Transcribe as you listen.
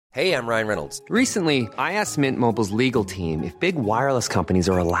Hey, I'm Ryan Reynolds. Recently, I asked Mint Mobile's legal team if big wireless companies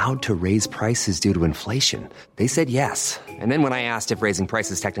are allowed to raise prices due to inflation. They said yes. And then when I asked if raising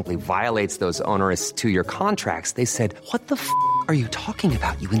prices technically violates those onerous two-year contracts, they said, "What the f*** are you talking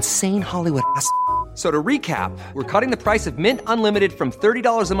about, you insane Hollywood ass?" So to recap, we're cutting the price of Mint Unlimited from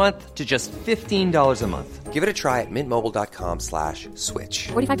 $30 a month to just $15 a month. Give it a try at mintmobile.com/switch.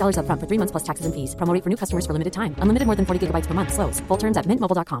 $45 up front for 3 months plus taxes and fees. Promo rate for new customers for limited time. Unlimited more than 40 gigabytes per month. Slows full terms at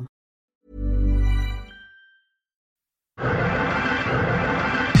mintmobile.com.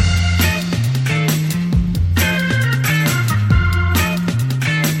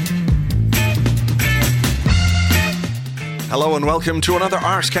 Hello and welcome to another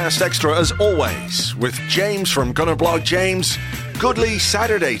Arsecast Extra, as always, with James from Gunnerblog. James, goodly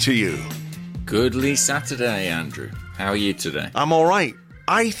Saturday to you. Goodly Saturday, Andrew. How are you today? I'm all right.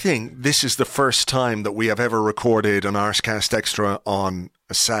 I think this is the first time that we have ever recorded an Arsecast Extra on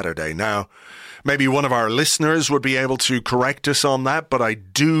a Saturday. Now, maybe one of our listeners would be able to correct us on that, but I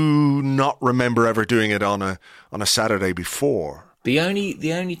do not remember ever doing it on a Saturday before. The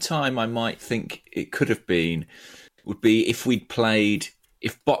only time I might think it could have been would be if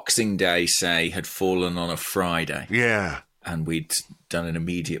if Boxing Day, say, had fallen on a Friday. Yeah. And we'd done an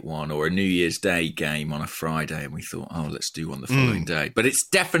immediate one, or a New Year's Day game on a Friday, and we thought, oh, let's do one the following day. But it's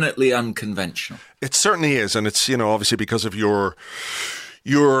definitely unconventional. It certainly is, and it's, obviously because of your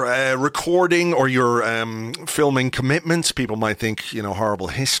recording or your filming commitments. People might think, horrible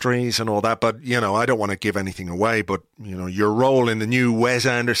histories and all that, but, I don't want to give anything away, but, your role in the new Wes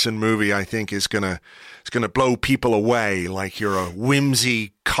Anderson movie, I think, is going to blow people away. Like you're a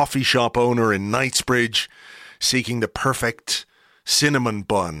whimsy coffee shop owner in Knightsbridge seeking the perfect cinnamon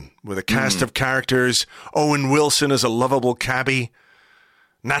bun with a cast of characters. Owen Wilson as a lovable cabbie.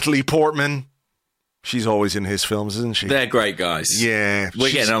 Natalie Portman. She's always in his films, isn't she? They're great guys. Yeah.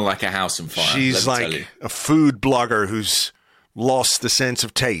 We're getting on like a house on fire. She's like a food blogger who's lost the sense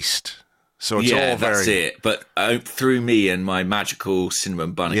of taste. So it's all very... that's it. But through me and my magical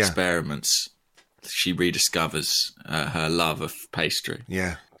cinnamon bun experiments, she rediscovers her love of pastry.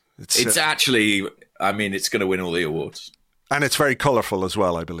 Yeah. It's actually... it's going to win all the awards. And it's very colourful as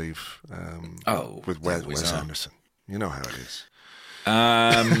well, I believe, with Wes Anderson. You know how it is.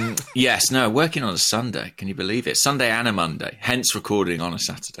 Yes, no, working on a Sunday. Can you believe it? Sunday and a Monday, hence recording on a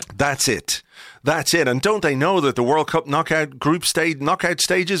Saturday. That's it. And don't they know that the World Cup knockout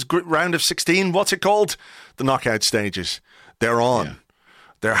stages, round of 16, what's it called? The knockout stages. They're on. Yeah.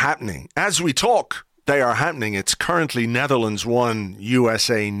 They're happening. As we talk, they are happening. It's currently Netherlands 1,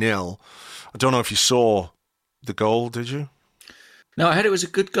 USA 0. I don't know if you saw the goal, did you? No, I heard it was a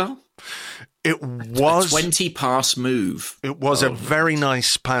good goal. It was a 20-pass move. It was a very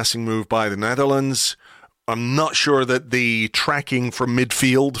nice passing move by the Netherlands. I'm not sure that the tracking from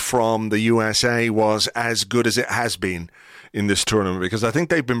midfield from the USA was as good as it has been in this tournament, because I think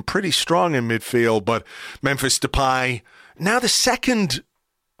they've been pretty strong in midfield. But Memphis Depay, now the second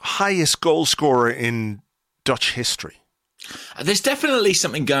highest goal scorer in Dutch history. There's definitely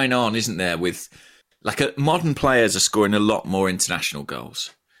something going on, isn't there, with modern players are scoring a lot more international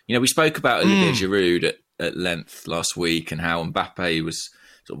goals. We spoke about Olivier Giroud at length last week and how Mbappe was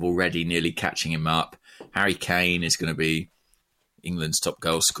sort of already nearly catching him up. Harry Kane is going to be England's top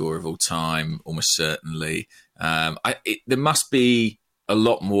goal scorer of all time, almost certainly. There must be a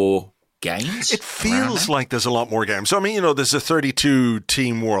lot more games. It feels like there's a lot more games. So, there's a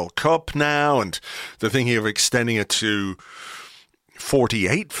 32-team World Cup now, and they're thinking of extending it to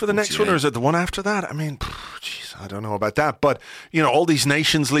 48 for the next one, or is it the one after that? I don't know about that. But, all these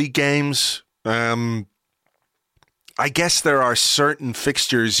Nations League games, I guess there are certain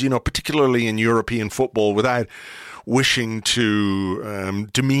fixtures, particularly in European football, without wishing to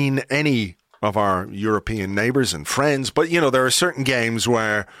demean any of our European neighbours and friends. But, there are certain games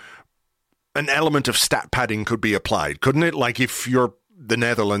where an element of stat padding could be applied, couldn't it? Like if you're the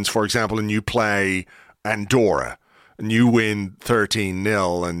Netherlands, for example, and you play Andorra, and you win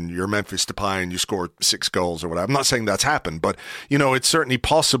 13-0 and you're Memphis Depay and you score 6 goals or whatever. I'm not saying that's happened, but, it's certainly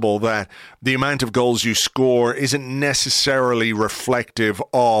possible that the amount of goals you score isn't necessarily reflective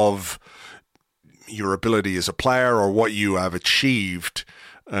of your ability as a player or what you have achieved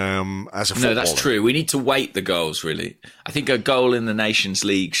as a footballer. No, that's true. We need to weight the goals, really. I think a goal in the Nations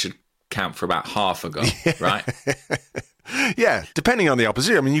League should count for about half a goal, right? Yeah, depending on the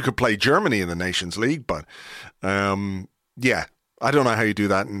opposition. You could play Germany in the Nations League, but I don't know how you do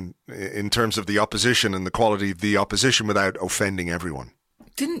that in terms of the opposition and the quality of the opposition without offending everyone.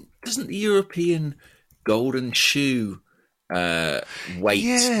 Doesn't the European Golden Shoe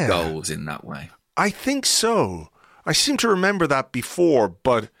weight goals in that way? I think so. I seem to remember that before,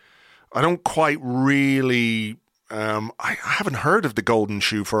 but I don't quite really. I haven't heard of the Golden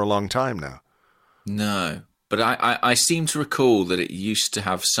Shoe for a long time now. No, but I seem to recall that it used to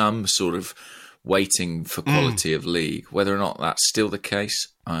have some sort of waiting for quality of league. Whether or not that's still the case,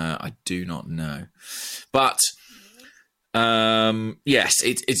 I do not know. But yes,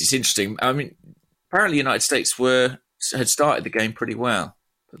 it's interesting. I mean, apparently United States had started the game pretty well.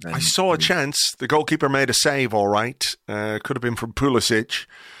 But then, I saw a chance. The goalkeeper made a save, all right. Could have been from Pulisic.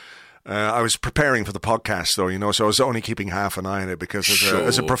 I was preparing for the podcast, though, so I was only keeping half an eye on it because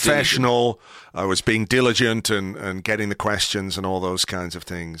as a professional, I was being diligent and getting the questions and all those kinds of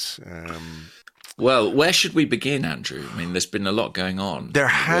things. Well, where should we begin, Andrew? I mean, there's been a lot going on. There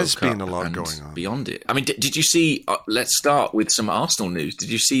has been a lot going on. Beyond it. I mean, did you see, let's start with some Arsenal news. Did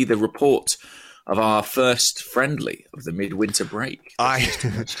you see the report of our first friendly of the midwinter break?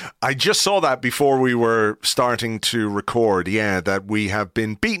 I just saw that before we were starting to record, that we have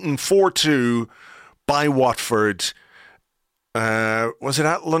been beaten 4-2 by Watford. Was it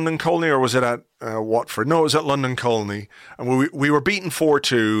at London Colney or was it at Watford? No, it was at London Colney. And we were beaten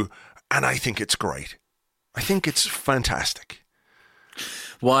 4-2, and I think it's great. I think it's fantastic.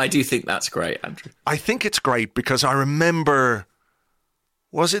 Why do you think that's great, Andrew? I think it's great because I remember...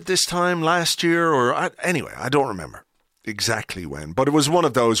 Was it this time last year anyway, I don't remember exactly when, but it was one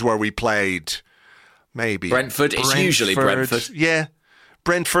of those where we played maybe Brentford. It's usually Brentford. Yeah.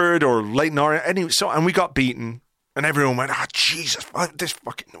 Brentford or Leyton Orient. Anyway, and we got beaten and everyone went, Jesus,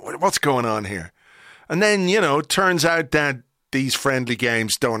 what's going on here? And then, it turns out that these friendly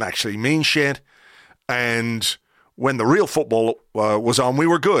games don't actually mean shit. And when the real football was on, we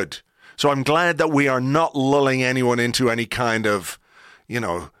were good. So I'm glad that we are not lulling anyone into any kind of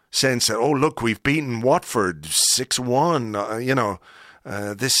sense that, look, we've beaten Watford 6-1.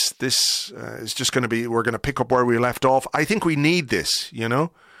 This is just going to be, we're going to pick up where we left off. I think we need this,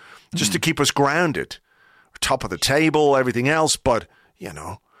 just to keep us grounded, top of the table, everything else. But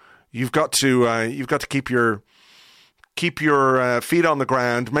you've got to keep your feet on the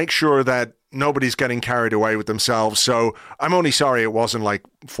ground. Make sure that nobody's getting carried away with themselves. So I'm only sorry it wasn't like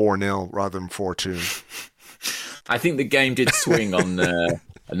 4-0 rather than 4-2. I think the game did swing on a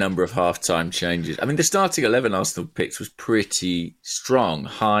number of half-time changes. I mean, the starting 11 Arsenal picked was pretty strong.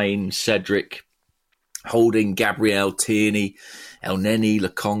 Hine, Cedric, Holding, Gabriel, Tierney, Elneny,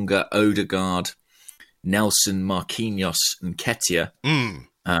 Lokonga, Odegaard, Nelson, Marquinhos and Nketiah.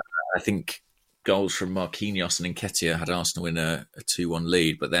 I think goals from Marquinhos and Nketiah had Arsenal in a 2-1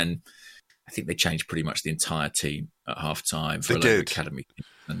 lead, but then I think they changed pretty much the entire team at half-time for a lot of academy.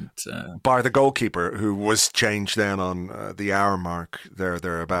 And, bar the goalkeeper, who was changed then on the hour mark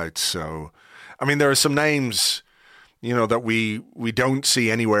thereabouts. So, I mean, there are some names, that we don't see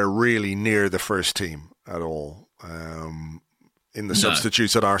anywhere really near the first team at all in the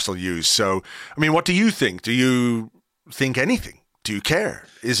substitutes that Arsenal use. So, I mean, what do you think? Do you think anything? Do you care?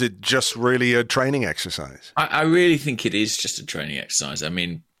 Is it just really a training exercise? I really think it is just a training exercise. I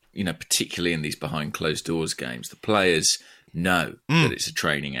mean, particularly in these behind closed doors games, the players know that it's a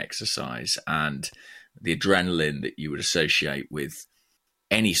training exercise, and the adrenaline that you would associate with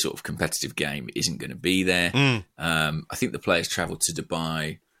any sort of competitive game isn't going to be there. I think the players travel to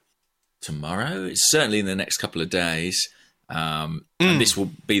Dubai tomorrow. It's certainly in the next couple of days. And this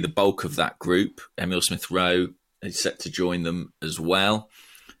will be the bulk of that group. Emile Smith-Rowe is set to join them as well.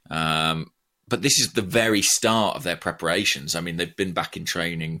 But this is the very start of their preparations. I mean, they've been back in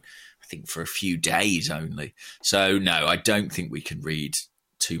training, I think, for a few days only. So, no, I don't think we can read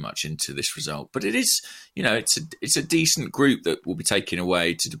too much into this result. But it is, it's a decent group that will be taken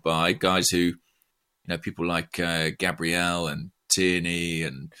away to Dubai. Guys who, people like Gabriel and Tierney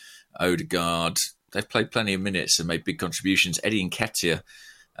and Odegaard, they've played plenty of minutes and made big contributions. Eddie Nketiah,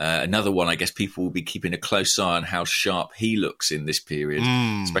 another one, I guess people will be keeping a close eye on how sharp he looks in this period,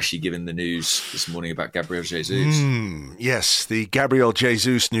 especially given the news this morning about Gabriel Jesus. Yes, the Gabriel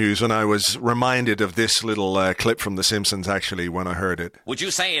Jesus news, and I was reminded of this little clip from The Simpsons, actually, when I heard it. Would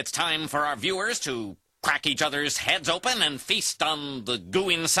you say it's time for our viewers to crack each other's heads open and feast on the goo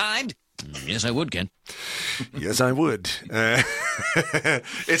inside? Yes, I would, Ken. Yes, I would.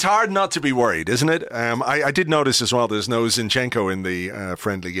 It's hard not to be worried, isn't it? I did notice as well there's no Zinchenko in the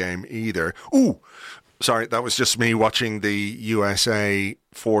friendly game either. Ooh, sorry, that was just me watching the USA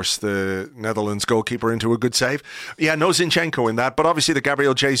force the Netherlands goalkeeper into a good save. Yeah, no Zinchenko in that, but obviously the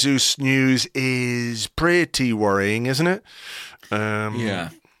Gabriel Jesus news is pretty worrying, isn't it? Yeah,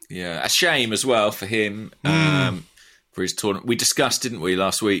 a shame as well for him. For his tournament. We discussed, didn't we,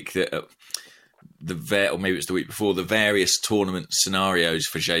 last week that or maybe it was the week before, the various tournament scenarios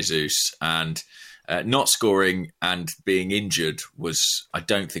for Jesus, and not scoring and being injured was, I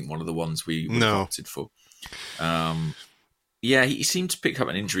don't think, one of the ones we would have opted for. He seemed to pick up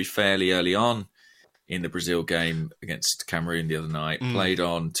an injury fairly early on in the Brazil game against Cameroon the other night, played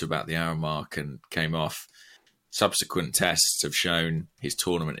on to about the hour mark and came off. Subsequent tests have shown his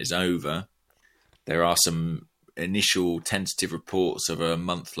tournament is over. There are some initial tentative reports of a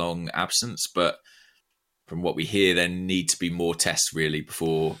month-long absence, but from what we hear, there need to be more tests really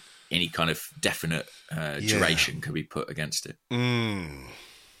before any kind of definite duration can be put against it.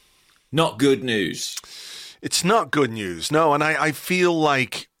 Not good news. It's not good news, no. And I feel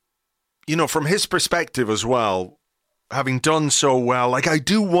like, from his perspective as well, having done so well, like I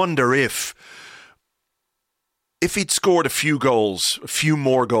do wonder if he'd scored a few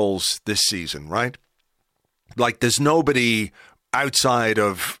more goals this season, right? Like there's nobody outside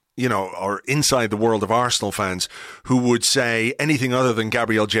of, or inside the world of Arsenal fans who would say anything other than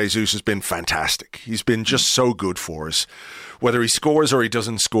Gabriel Jesus has been fantastic. He's been just so good for us. Whether he scores or he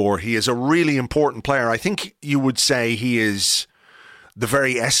doesn't score, he is a really important player. I think you would say he is the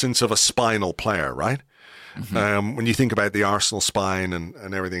very essence of a spinal player, right? Mm-hmm. When you think about the Arsenal spine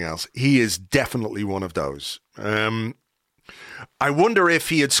and everything else, he is definitely one of those. I wonder if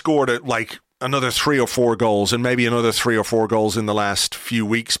he had scored another 3 or 4 goals and maybe another 3 or 4 goals in the last few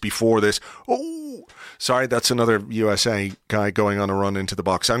weeks before this. Oh, sorry, that's another USA guy going on a run into the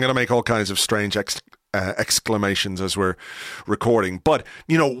box. I'm going to make all kinds of strange exclamations as we're recording. But,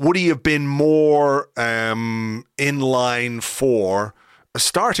 would he have been more in line for a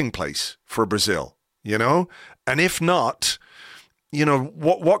starting place for Brazil, And if not,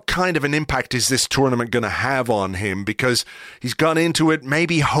 what kind of an impact is this tournament going to have on him? Because he's gone into it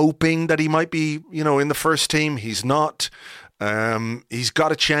maybe hoping that he might be, in the first team. He's not. He's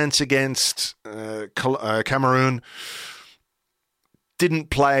got a chance against Cameroon.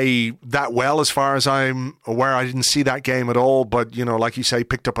 Didn't play that well as far as I'm aware. I didn't see that game at all. But, like you say,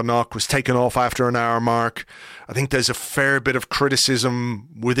 picked up a knock, was taken off after an hour mark. I think there's a fair bit of criticism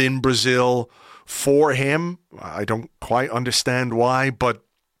within Brazil for him. I don't quite understand why, but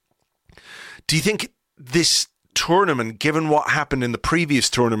do you think this tournament, given what happened in the previous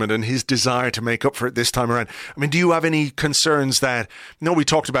tournament and his desire to make up for it this time around, do you have any concerns that, we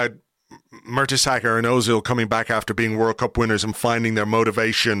talked about Mertesacker and Ozil coming back after being World Cup winners and finding their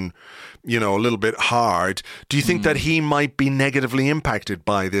motivation, a little bit hard. Do you think that he might be negatively impacted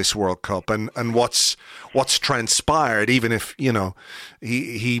by this World Cup and what's transpired, even if,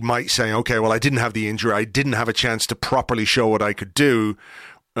 he might say, okay, well, I didn't have the injury. I didn't have a chance to properly show what I could do.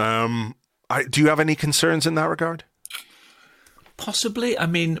 Do you have any concerns in that regard? Possibly.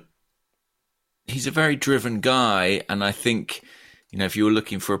 He's a very driven guy, and I think, if you were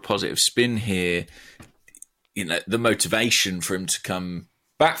looking for a positive spin here, the motivation for him to come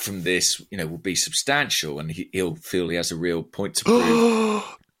back from this, will be substantial, and he'll feel he has a real point to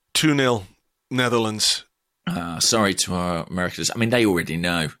prove. 2-0 Netherlands. Sorry to our Americans. They already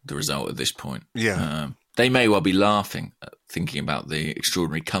know the result at this point. Yeah. They may well be laughing, thinking about the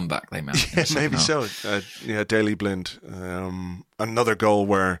extraordinary comeback they made. Yeah, maybe so. Daley Blind. Another goal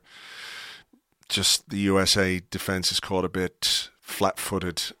where just the USA defense is caught a bit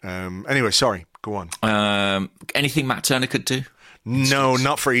flat-footed. Anyway, sorry. Go on. Anything Matt Turner could do? No,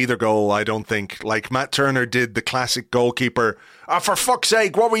 not for either goal, I don't think. Like Matt Turner did the classic goalkeeper, for fuck's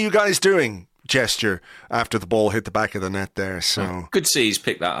sake, what were you guys doing? Gesture after the ball hit the back of the net there. So good to see he's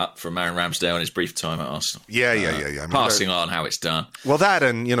picked that up from Aaron Ramsdale in his brief time at Arsenal. Yeah. Passing on how it's done. Well, that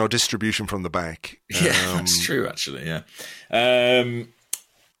and, distribution from the back. Yeah, that's true, actually, yeah.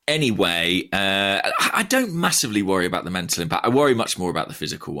 Anyway, I don't massively worry about the mental impact. I worry much more about the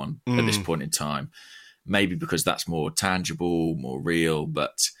physical one at this point in time. Maybe because that's more tangible, more real,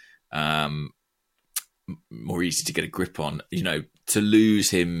 but more easy to get a grip on. To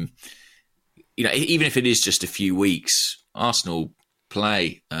lose him, even if it is just a few weeks, Arsenal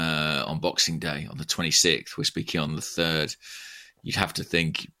play on Boxing Day on the 26th. We're speaking on the 3rd. You'd have to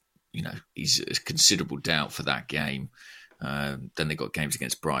think, he's a considerable doubt for that game. Then they got games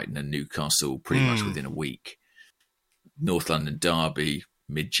against Brighton and Newcastle pretty much within a week. North London derby,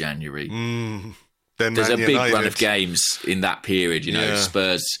 mid-January. There's a big run of games in that period.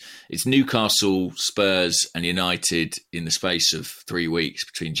 Spurs. It's Newcastle, Spurs, and United in the space of 3 weeks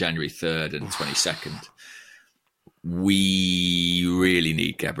between January 3rd and 22nd. We really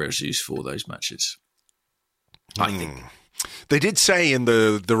need Gabriel Jesus for those matches, I think. They did say in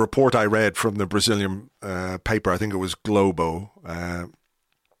the report I read from the Brazilian paper, I think it was Globo, I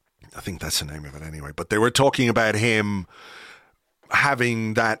think that's the name of it anyway, but they were talking about him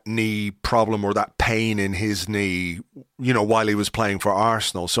having that knee problem or that pain in his knee, while he was playing for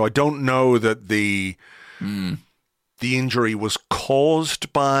Arsenal. So I don't know that the injury was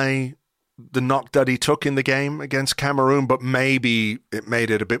caused by the knock that he took in the game against Cameroon, but maybe it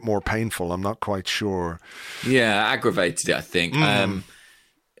made it a bit more painful. I'm not quite sure. Yeah, aggravated it, I think.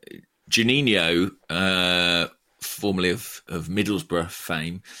 Juninho, formerly of Middlesbrough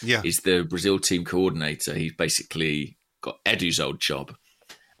fame, is the Brazil team coordinator. He's basically got Edu's old job.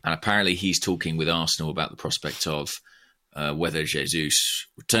 And apparently he's talking with Arsenal about the prospect of whether Jesus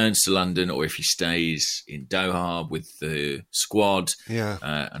returns to London or if he stays in Doha with the squad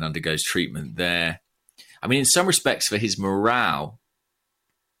and undergoes treatment there. I mean, in some respects, for his morale,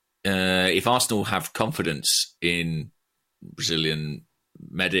 if Arsenal have confidence in Brazilian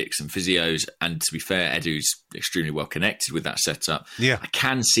medics and physios, and to be fair, Edu's extremely well connected with that setup, I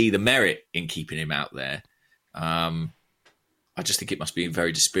can see the merit in keeping him out there. I just think it must be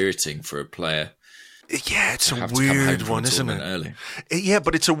very dispiriting for a player. Yeah, it's a weird one, isn't it? Early. Yeah,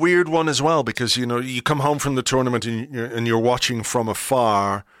 but it's a weird one as well because, you come home from the tournament and you're watching from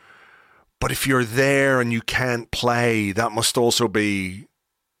afar, but if you're there and you can't play, that must also be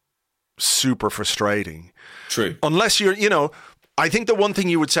super frustrating. True. Unless you're, I think the one thing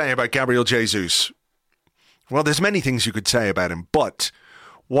you would say about Gabriel Jesus, well, there's many things you could say about him, but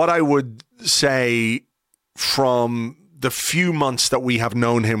what I would say from the few months that we have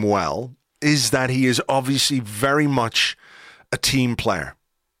known him well is that he is obviously very much a team player.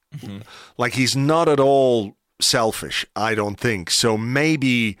 Mm-hmm. Like, he's not at all selfish, I don't think. So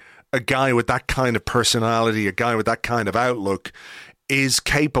maybe a guy with that kind of personality, a guy with that kind of outlook is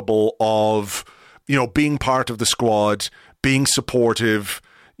capable of, being part of the squad, being supportive,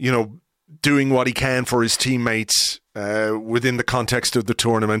 doing what he can for his teammates within the context of the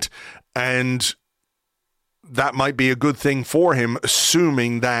tournament. And that might be a good thing for him,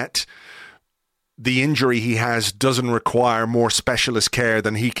 assuming that the injury he has doesn't require more specialist care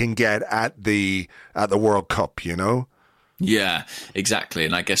than he can get at the World Cup, Yeah, exactly.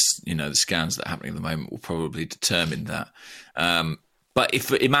 And I guess, the scans that are happening at the moment will probably determine that.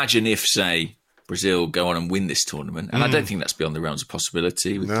 But imagine if, say, Brazil go on and win this tournament, and I don't think that's beyond the realms of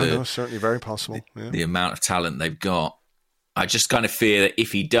possibility. No, certainly very possible. The amount of talent they've got. I just kind of fear that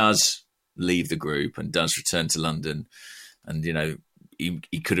if he does leave the group and does return to London, and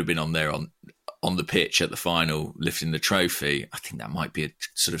he could have been on there on the pitch at the final lifting the trophy, I think that might be a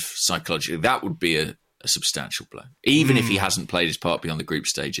sort of psychologically, that would be a substantial blow. Even if he hasn't played his part beyond the group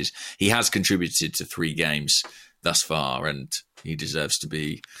stages, he has contributed to 3 games thus far, and he deserves to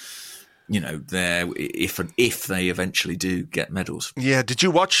be there if they eventually do get medals. Yeah, did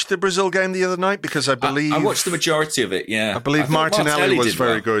you watch the Brazil game the other night? Because I believe I watched the majority of it. Yeah, I believe Martinelli was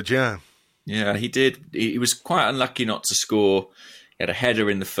very good. Yeah, he did. He was quite unlucky not to score. He had a header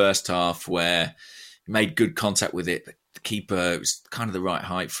in the first half where he made good contact with it, but the keeper was kind of the right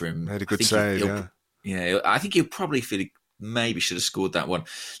height for him. Made a good save, Yeah, I think he'll probably feel he maybe should have scored that one.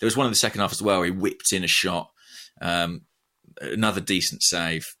 There was one in the second half as well where he whipped in a shot, another decent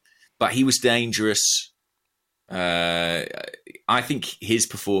save. But he was dangerous. I think his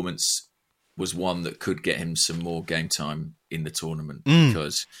performance was one that could get him some more game time in the tournament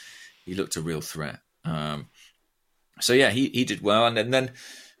because he looked a real threat. So yeah, he did well. And then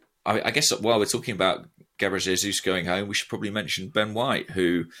I guess while we're talking about Gabriel Jesus going home, we should probably mention Ben White,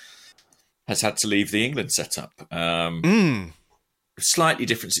 who has had to leave the England setup. Slightly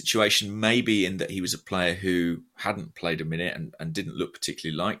different situation, maybe in that he was a player who hadn't played a minute and didn't look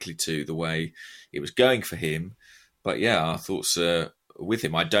particularly likely to the way it was going for him. But yeah, our thoughts are with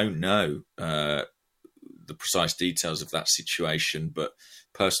him. I don't know the precise details of that situation, but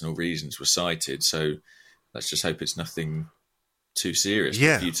personal reasons were cited. So let's just hope it's nothing too serious.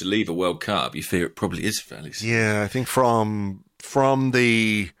 Yeah. But for you to leave a World Cup, you fear it probably is fairly serious. Yeah, I think from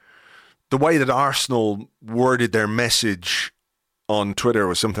the way that Arsenal worded their message on Twitter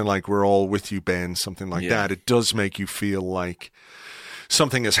was something like, "We're all with you, Ben," something like that. It does make you feel like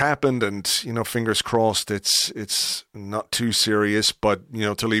something has happened, and fingers crossed it's not too serious. But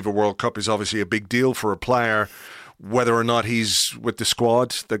to leave a World Cup is obviously a big deal for a player. Whether or not he's with the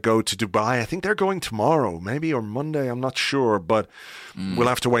squad that go to Dubai, I think they're going tomorrow, maybe, or Monday. I'm not sure, but we'll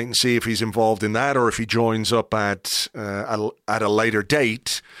have to wait and see if he's involved in that or if he joins up at a later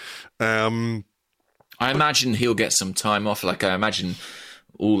date. I imagine he'll get some time off. Like, I imagine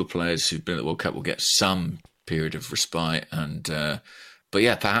all the players who've been at the World Cup will get some period of respite. And but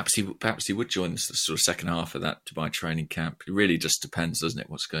yeah, perhaps he would join the sort of second half of that Dubai training camp. It really just depends, doesn't it,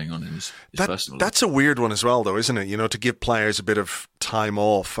 what's going on in his personal life. That's a weird one as well, though, isn't it? To give players a bit of time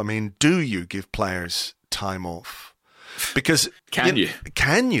off. I mean, do you give players time off? Because Can you?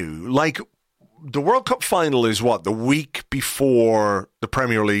 Can you? Like, the World Cup final is what? The week before the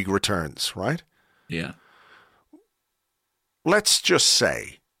Premier League returns, right? Yeah. Let's just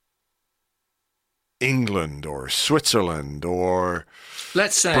say England or Switzerland or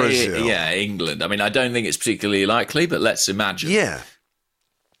Let's say, Brazil. yeah, England. I mean, I don't think it's particularly likely, but let's imagine. Yeah.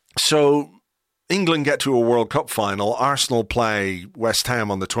 So England get to a World Cup final. Arsenal play West Ham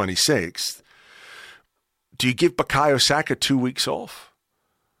on the 26th. Do you give Bukayo Saka 2 weeks off?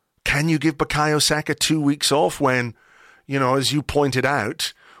 Can you give Bukayo Saka 2 weeks off when, as you pointed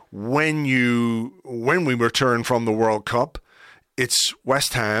out, when we return from the World Cup, it's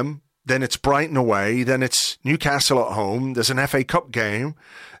West Ham, then it's Brighton away, then it's Newcastle at home, there's an FA Cup game,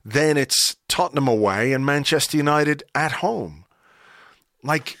 then it's Tottenham away and Manchester United at home.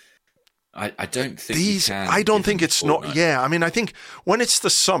 Like, I don't think these, you can I don't give think them it's a not. fortnight. Yeah, I mean, I think when it's the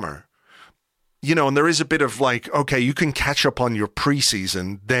summer, and there is a bit of like, okay, you can catch up on your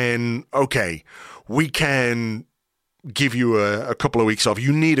preseason, then okay, we can give you a couple of weeks off.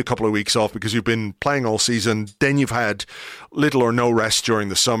 You need a couple of weeks off because you've been playing all season. Then you've had little or no rest during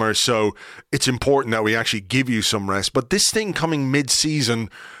the summer. So it's important that we actually give you some rest. But this thing coming mid-season,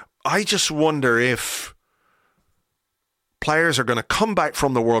 I just wonder if players are going to come back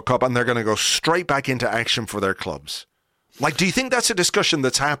from the World Cup and they're going to go straight back into action for their clubs. Like, do you think that's a discussion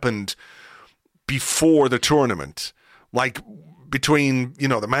that's happened before the tournament? Like, between,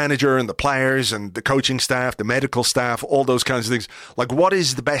 the manager and the players and the coaching staff, the medical staff, all those kinds of things. Like, what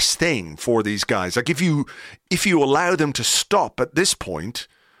is the best thing for these guys? Like, if you allow them to stop at this point,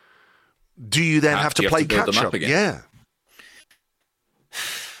 do you then have to play catch up? Yeah.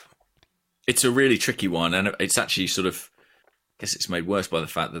 It's a really tricky one, and it's actually sort of, I guess it's made worse by the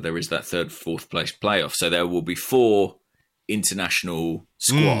fact that there is that third, fourth place playoff. So there will be 4 international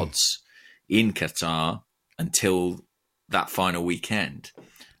squads in Qatar until that final weekend.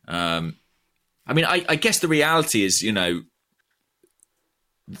 I mean, I guess the reality is,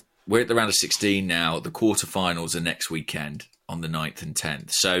 we're at the round of 16 now. The quarterfinals are next weekend on the 9th and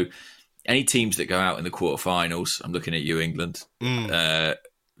 10th. So any teams that go out in the quarterfinals, I'm looking at you, England,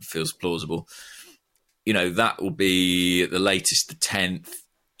 feels plausible. That will be at the latest the 10th.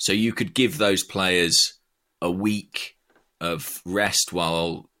 So you could give those players a week of rest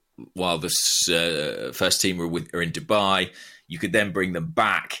while the first team are in Dubai. You could then bring them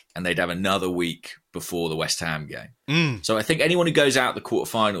back and they'd have another week before the West Ham game. So I think anyone who goes out the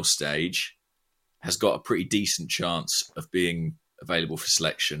quarterfinal stage has got a pretty decent chance of being available for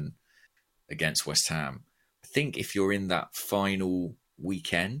selection against West Ham. I think if you're in that final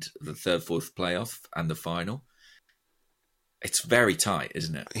weekend, the third, fourth playoff and the final, it's very tight,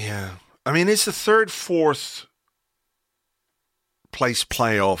 isn't it? Yeah. I mean, is the third, fourth place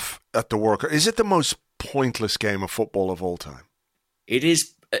playoff at the World Cup, is it the most pointless game of football of all time? It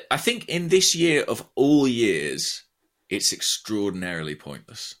is. I think in this year of all years, it's extraordinarily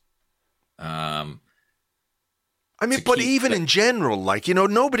pointless. I mean, but even in general, like,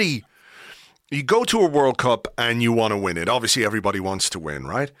 nobody, you go to a World Cup and you want to win it. Obviously, everybody wants to win,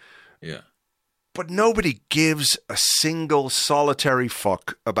 right? Yeah. But nobody gives a single solitary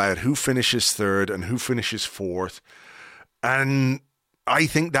fuck about who finishes third and who finishes fourth. And I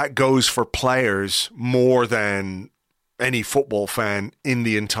think that goes for players more than any football fan in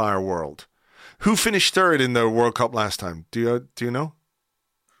the entire world. Who finished third in the World Cup last time? Do you know?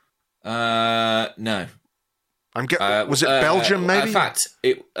 No. Was it Belgium, maybe? In fact,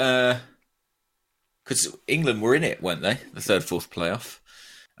 because England were in it, weren't they? The third, fourth playoff.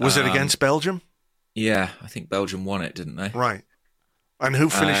 Was it against Belgium? Yeah, I think Belgium won it, didn't they? Right. And who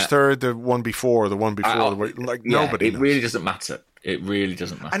finished third? The one before, nobody It knows. really doesn't matter. It really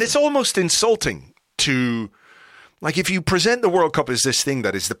doesn't matter. And it's almost insulting to, like, if you present the World Cup as this thing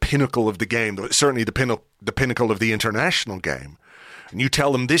that is the pinnacle of the game, certainly the pinnacle of the international game, and you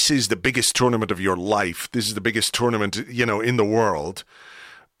tell them this is the biggest tournament of your life, this is the biggest tournament, in the world,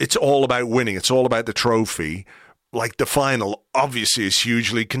 it's all about winning, it's all about the trophy. Like, the final obviously is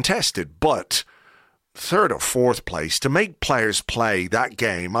hugely contested, but third or fourth place, to make players play that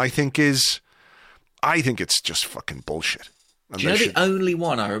game, I think it's just fucking bullshit. And do you know the only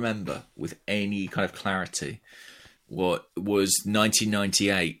one I remember with any kind of clarity was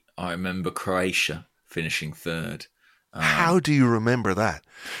 1998? I remember Croatia finishing third. How do you remember that?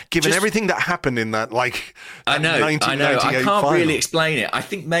 Given everything that happened in that, like, I know. I can't final. really explain it. I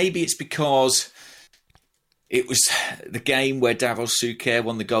think maybe it's because it was the game where Davor Suker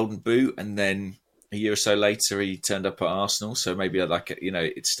won the Golden Boot, and then a year or so later, he turned up at Arsenal, so maybe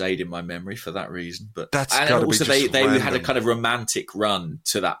it stayed in my memory for that reason. But that's and gotta also be just they random. had a kind of romantic run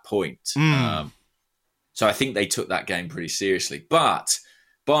to that point. So I think they took that game pretty seriously. But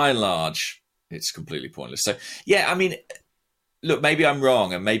by and large, it's completely pointless. So, yeah, I mean, look, maybe I'm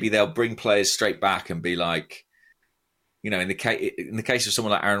wrong, and maybe they'll bring players straight back and be like, you know, in the case of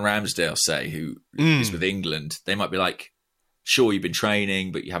someone like Aaron Ramsdale, say, who is with England, they might be like, sure, you've been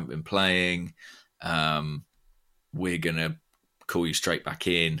training, but you haven't been playing. We're going to call you straight back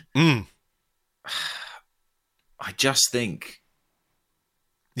in. I just think...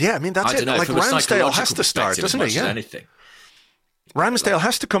 Yeah, I mean, that's it. Like, Ramsdale has to start, doesn't he? Yeah. Anything. Ramsdale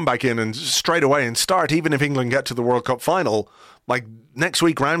has to come back in and straight away and start, even if England get to the World Cup final. Like, next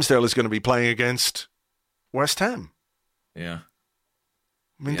week, Ramsdale is going to be playing against West Ham. Yeah.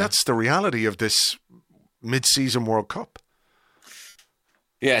 I mean, that's the reality of this mid-season World Cup.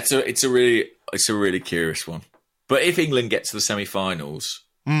 Yeah, it's a really curious one. But if England get to the semi-finals,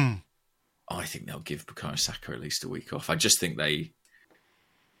 I think they'll give Bukayo Saka at least a week off. I just think they'll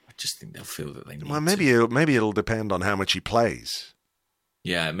feel that they need Well, maybe it'll depend on how much he plays.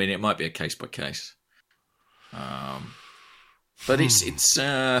 Yeah, I mean, it might be a case by case. But it's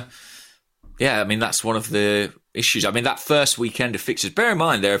I mean, that's one of the issues. I mean, that first weekend of fixtures, bear in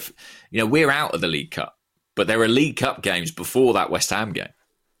mind, we're out of the League Cup, but there are League Cup games before that West Ham game.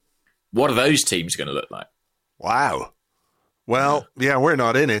 What are those teams going to look like? Wow. Well, yeah, we're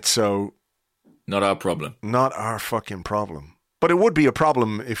not in it, so... Not our problem. Not our fucking problem. But it would be a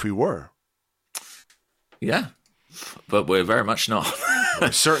problem if we were. Yeah, but we're very much not.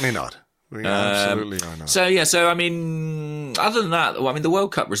 We're certainly not. We absolutely are not. So I mean, other than that, I mean, the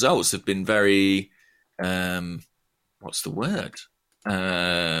World Cup results have been very, what's the word?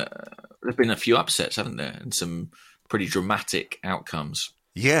 There have been a few upsets, haven't there? And some pretty dramatic outcomes.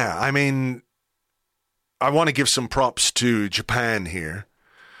 Yeah, I mean, I want to give some props to Japan here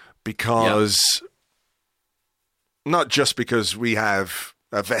because... Yeah. Not just because we have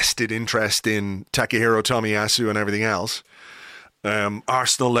a vested interest in Takehiro Tomiyasu and everything else.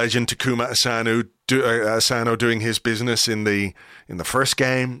 Arsenal legend Takuma Asano doing his business in the first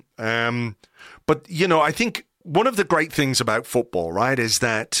game. But, you know, I think one of the great things about football, right, is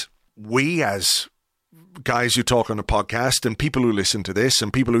that we as guys who talk on a podcast and people who listen to this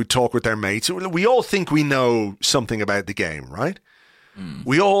and people who talk with their mates, we all think we know something about the game, right?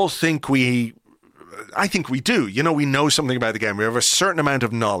 We all think I think we do. You know, we know something about the game. We have a certain amount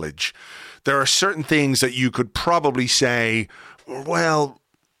of knowledge. There are certain things that you could probably say, well,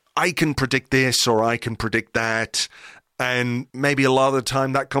 I can predict this or I can predict that. And maybe a lot of the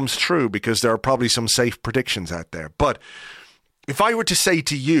time that comes true because there are probably some safe predictions out there. But if I were to say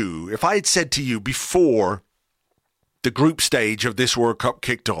to you, if I had said to you before the group stage of this World Cup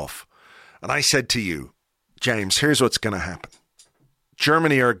kicked off, and I said to you, James, here's what's going to happen.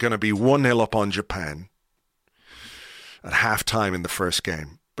 Germany are going to be 1-0 up on Japan at halftime in the first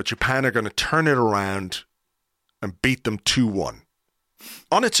game. But Japan are going to turn it around and beat them 2-1.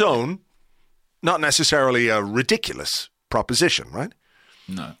 On its own, not necessarily a ridiculous proposition, right?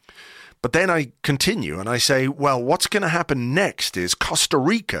 No. But then I continue and I say, well, what's going to happen next is Costa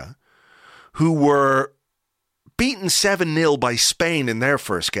Rica, who were beaten 7-0 by Spain in their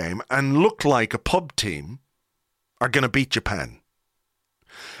first game and looked like a pub team, are going to beat Japan.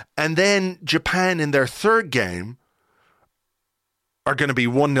 And then Japan in their third game are going to be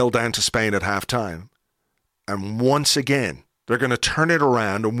 1-0 down to Spain at halftime. And once again, they're going to turn it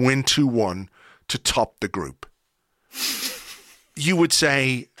around and win 2-1 to top the group. You would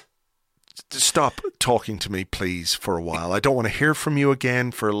say, stop talking to me, please, for a while. I don't want to hear from you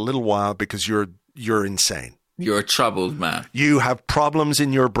again for a little while because you're insane. You're a troubled man. You have problems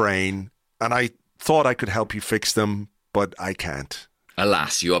in your brain, and I thought I could help you fix them, but I can't.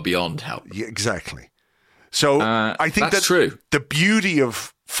 Alas, you are beyond help. Yeah, exactly. So I think that's true. The beauty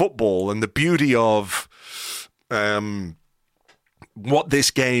of football and the beauty of what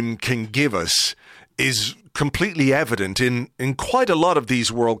this game can give us is completely evident in quite a lot of these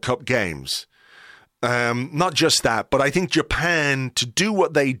World Cup games. Not just that, but I think Japan, to do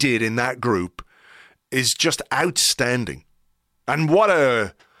what they did in that group, is just outstanding. And what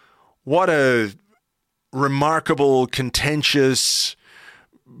a remarkable, contentious,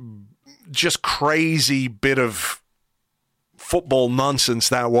 just crazy bit of football nonsense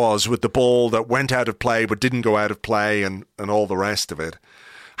that was, with the ball that went out of play but didn't go out of play and all the rest of it.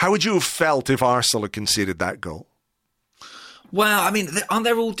 How would you have felt if Arsenal had conceded that goal? Well, I mean, aren't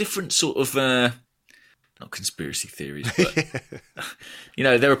there all different sort of, not conspiracy theories, but, you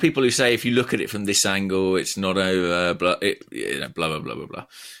know, there are people who say if you look at it from this angle, it's not over, blah, blah, blah, blah, blah, blah.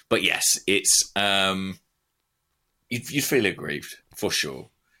 But yes, it's, you'd feel aggrieved, for sure.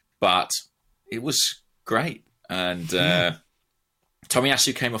 But it was great. And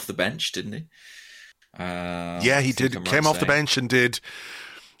Tomiyasu came off the bench, didn't he? Yeah, he did. Came off the bench and did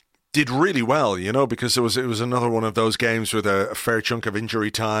really well, because it was another one of those games with a fair chunk of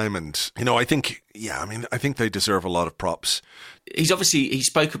injury time. And, I think they deserve a lot of props. He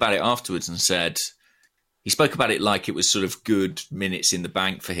spoke about it afterwards and said, he spoke about it like it was sort of good minutes in the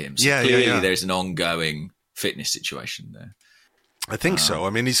bank for him. So clearly there's an ongoing fitness situation there. I think so. I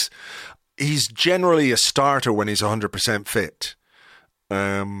mean, he's generally a starter when he's 100% fit.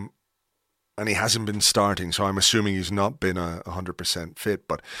 And he hasn't been starting, so I'm assuming he's not been 100% fit.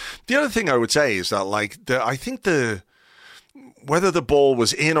 But the other thing I would say is that, I think whether the ball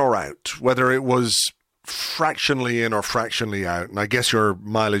was in or out, whether it was fractionally in or fractionally out, and I guess your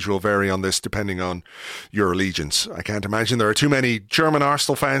mileage will vary on this depending on your allegiance. I can't imagine there are too many German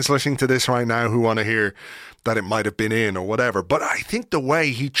Arsenal fans listening to this right now who want to hear that it might have been in or whatever. But I think the way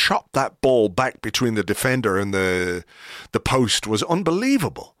he chopped that ball back between the defender and the post was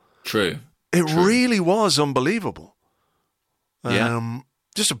unbelievable. True. It really was unbelievable. Yeah.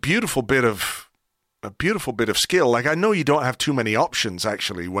 Just a beautiful bit of skill. I know you don't have too many options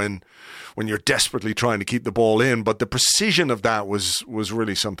actually when you're desperately trying to keep the ball in, but the precision of that was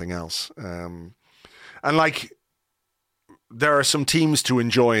really something else. And there are some teams to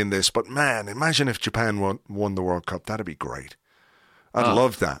enjoy in this, but man, imagine if Japan won the World Cup. That'd be great. I'd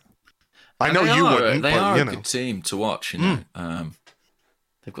love that. I know you wouldn't. They are a good team to watch.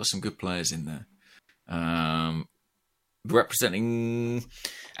 They've got some good players in there. Representing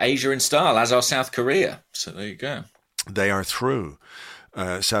Asia in style, as are South Korea. So there you go. They are through.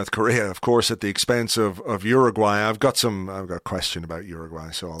 South Korea, of course, at the expense of Uruguay. I've got a question about Uruguay,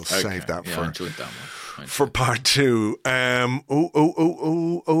 so I'll save that I enjoyed that one. For part two.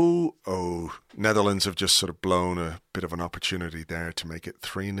 Netherlands have just sort of blown a bit of an opportunity there to make it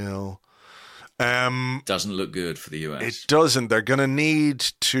 3-0. Doesn't look good for the US. It doesn't. They're going to need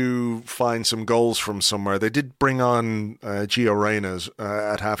to find some goals from somewhere. They did bring on Gio Reyna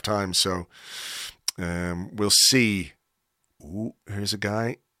at halftime, so we'll see. Ooh, here's a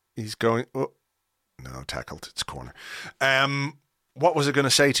guy. He's going. Oh, no, tackled. It's corner. What was I going to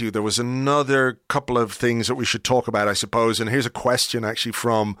say to you? There was another couple of things that we should talk about, I suppose. And here's a question actually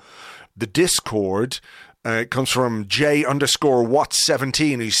from the Discord. It comes from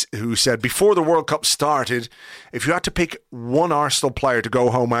J_Watts17, who said, before the World Cup started, if you had to pick one Arsenal player to go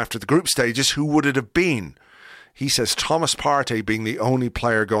home after the group stages, who would it have been? He says Thomas Partey being the only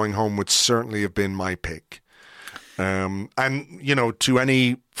player going home would certainly have been my pick. And, to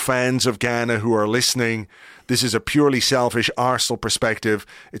any fans of Ghana who are listening, this is a purely selfish Arsenal perspective.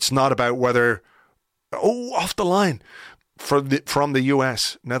 It's not about whether... Oh, off the line. From the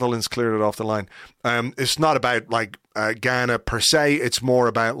US, Netherlands cleared it off the line. It's not about Ghana per se. It's more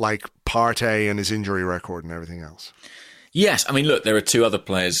about Partey and his injury record and everything else. Yes, I mean, look, there are two other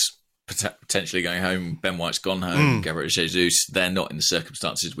players potentially going home. Ben White's gone home. Gabriel Jesus. They're not in the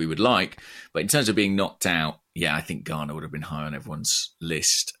circumstances we would like. But in terms of being knocked out, yeah, I think Ghana would have been high on everyone's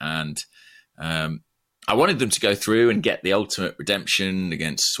list. And I wanted them to go through and get the ultimate redemption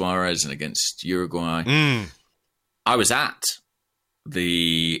against Suarez and against Uruguay. I was at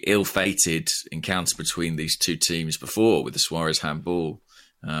the ill-fated encounter between these two teams before with the Suarez handball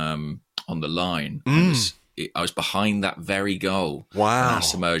on the line. I was behind that very goal. Wow.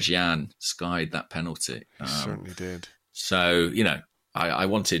 Samoa Gyan skied that penalty. He certainly did. So, I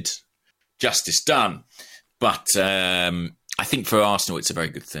wanted justice done. But I think for Arsenal, it's a very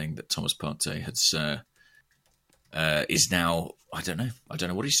good thing that Thomas Partey is now, I don't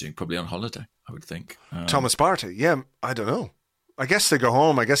know what he's doing, probably on holiday, I would think. Thomas Partey, yeah, I don't know. I guess they go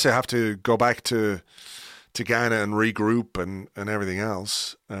home. I guess they have to go back to Ghana and regroup and everything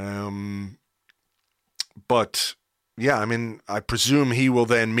else. But, yeah, I mean, I presume he will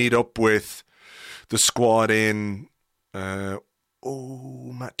then meet up with the squad in...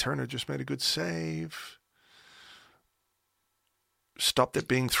 Matt Turner just made a good save. Stopped it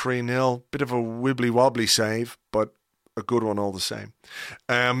being 3-0. Bit of a wibbly-wobbly save, but a good one all the same.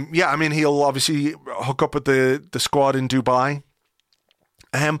 He'll obviously hook up with the squad in Dubai.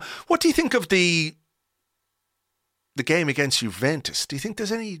 What do you think of the game against Juventus? Do you think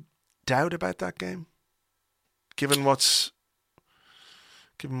there's any doubt about that game? Given what's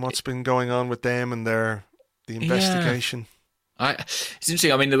been going on with them and the investigation? Yeah. It's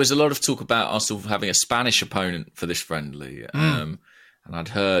interesting. I mean, there was a lot of talk about Arsenal having a Spanish opponent for this friendly. And I'd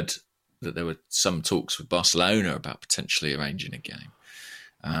heard that there were some talks with Barcelona about potentially arranging a game.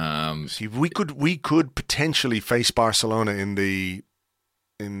 See, we could potentially face Barcelona in the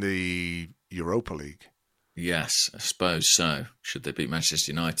Europa League. Yes, I suppose so. Should they beat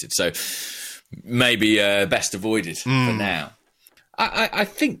Manchester United? So maybe best avoided for now. I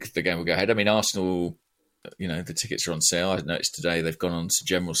think the game will go ahead. I mean, Arsenal the tickets are on sale. I noticed today they've gone on to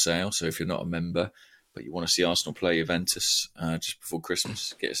general sale. So if you're not a member, but you want to see Arsenal play Juventus just before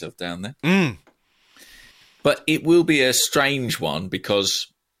Christmas, get yourself down there. But it will be a strange one because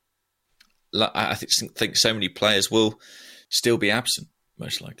I think so many players will still be absent,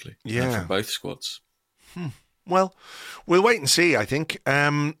 most likely. From both squads. Well, we'll wait and see, I think.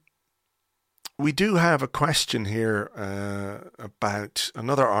 We do have a question here about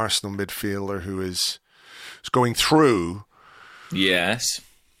another Arsenal midfielder who is going through. Yes.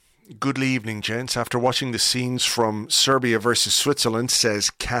 Good evening, gents. After watching the scenes from Serbia versus Switzerland, says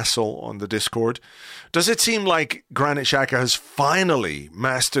Castle on the Discord, does it seem like Granit Xhaka has finally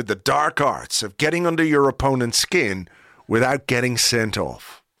mastered the dark arts of getting under your opponent's skin without getting sent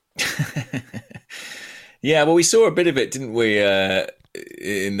off? Yeah, well, we saw a bit of it, didn't we,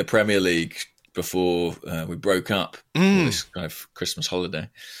 in the Premier League before we broke up for this kind of Christmas holiday.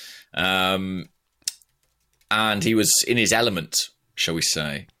 And he was in his element, shall we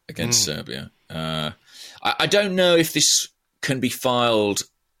say, against Serbia. I don't know if this can be filed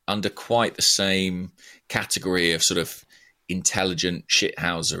under quite the same category of sort of intelligent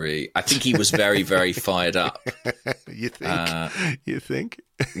shithousery. I think he was very, very fired up. You think? You think?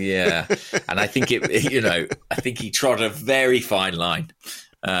 Yeah, and I think I think he trod a very fine line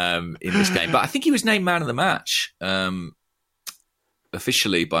in this game. But I think he was named man of the match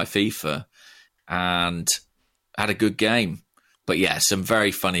officially by FIFA and had a good game. But yeah, some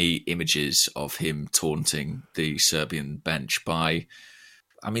very funny images of him taunting the Serbian bench by,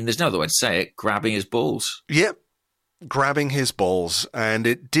 there's no other way to say it, grabbing his balls. Yep. Grabbing his balls, and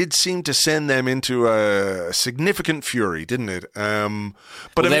it did seem to send them into a significant fury, didn't it?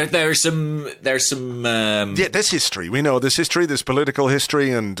 But there's some there's history. We know there's history, there's political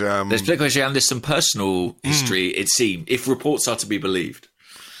history, and there's political history, and there's some personal history. It seemed, if reports are to be believed,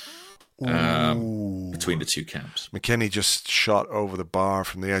 between the two camps. McKennie just shot over the bar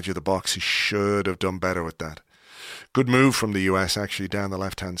from the edge of the box. He should have done better with that. Good move from the US, actually, down the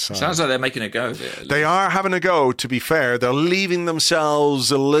left-hand side. Sounds like they're making a go of it. They are having a go, to be fair. They're leaving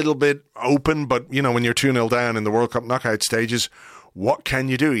themselves a little bit open, but, when you're 2-0 down in the World Cup knockout stages, what can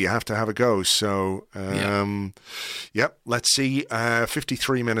you do? You have to have a go. So, let's see.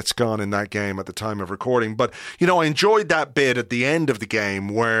 53 minutes gone in that game at the time of recording. But, I enjoyed that bit at the end of the game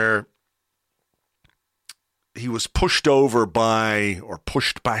where he was pushed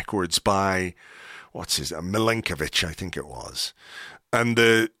backwards by... Milenkovic, I think it was. And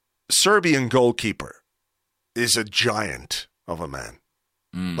the Serbian goalkeeper is a giant of a man.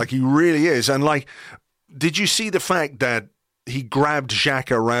 Like, he really is. And, did you see the fact that he grabbed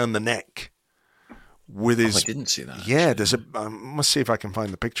Xhaka around the neck with his... I didn't see that. Yeah, I must see if I can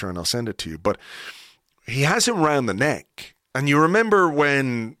find the picture and I'll send it to you. But he has him around the neck. And you remember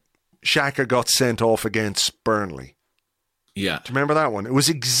when Xhaka got sent off against Burnley? Yeah. Do you remember that one? It was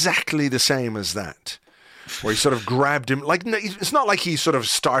exactly the same as that, where he sort of grabbed him. It's not like he sort of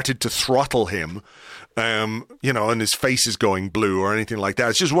started to throttle him, and his face is going blue or anything like that.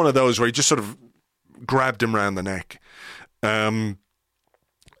 It's just one of those where he just sort of grabbed him around the neck. And,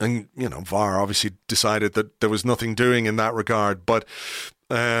 VAR obviously decided that there was nothing doing in that regard. But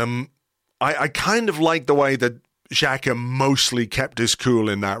I kind of like the way that Xhaka mostly kept his cool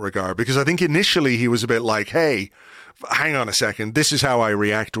in that regard, because I think initially he was a bit like, hey, hang on a second, this is how I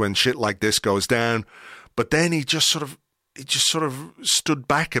react when shit like this goes down. But then he just sort of stood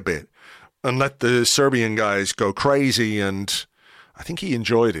back a bit and let the Serbian guys go crazy, and I think he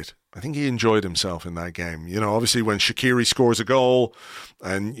enjoyed it. I think he enjoyed himself in that game. Obviously when Shaqiri scores a goal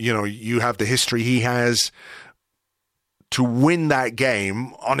and, you have the history he has, to win that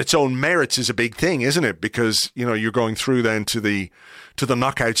game on its own merits is a big thing, isn't it? Because, you're going through then to the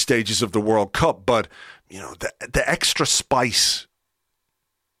knockout stages of the World Cup, but the extra spice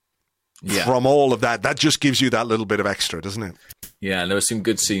from all of that just gives you that little bit of extra, doesn't it? Yeah, and there were some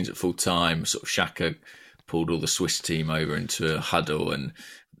good scenes at full time. Sort of Xhaka pulled all the Swiss team over into a huddle and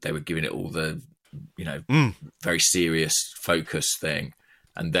they were giving it all the, very serious focus thing.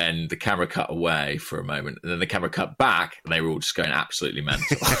 And then the camera cut away for a moment, and then the camera cut back, and they were all just going absolutely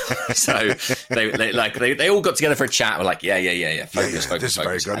mental. So they all got together for a chat. We're like, yeah, focus. This is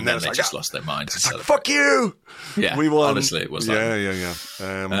very good. And then they just lost their minds. It's like, fuck you! Yeah, we won. Honestly, it was Yeah.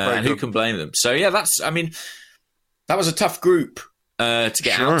 And who can blame them? So yeah, that was a tough group to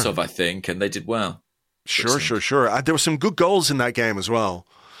get out of, I think, and they did well. Sure. There were some good goals in that game as well.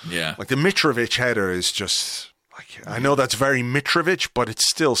 Yeah, like the Mitrovic header is just. I know that's very Mitrovic, but it's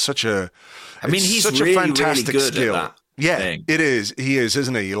still such a. He's such really, a fantastic really good skill. At that thing. It is. He is,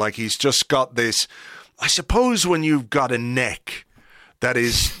 isn't he? Like, he's just got this. I suppose when you've got a neck that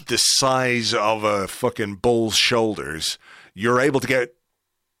is the size of a fucking bull's shoulders, you're able to get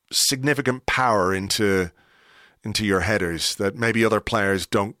significant power into your headers that maybe other players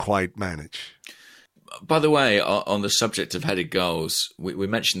don't quite manage. By the way, on the subject of headed goals, we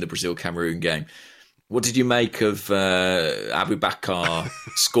mentioned the Brazil-Cameroon game. What did you make of Abu Bakar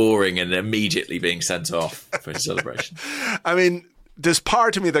scoring and immediately being sent off for his celebration? I mean, there's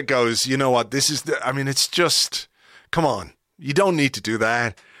part of me that goes, you know what, it's just, come on, you don't need to do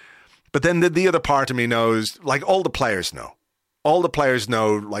that. But then the other part of me knows, like all the players know. All the players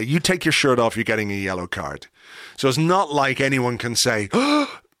know, like, you take your shirt off, you're getting a yellow card. So it's not like anyone can say,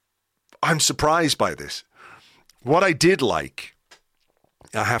 oh, I'm surprised by this. What I did like,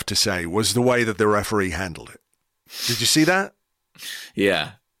 I have to say, was the way that the referee handled it. Did you see that?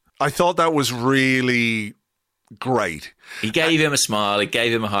 Yeah. I thought that was really great. He gave him a smile. He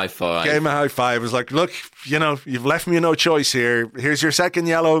gave him a high five. Gave him a high five. It was like, look, you've left me no choice here. Here's your second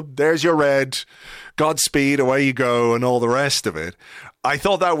yellow. There's your red. Godspeed, away you go, and all the rest of it. I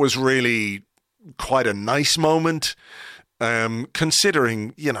thought that was really quite a nice moment,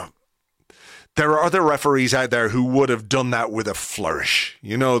 considering, there are other referees out there who would have done that with a flourish.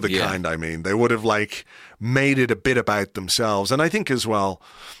 You know the kind I mean. They would have, made it a bit about themselves. And I think as well,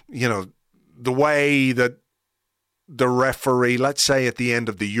 the way that the referee, let's say at the end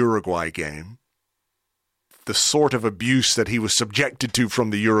of the Uruguay game, the sort of abuse that he was subjected to from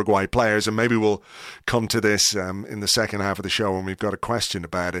the Uruguay players, and maybe we'll come to this in the second half of the show when we've got a question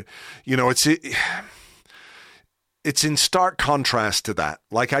about it. It's in stark contrast to that.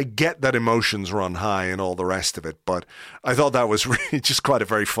 Like, I get that emotions run high and all the rest of it, but I thought that was really just quite a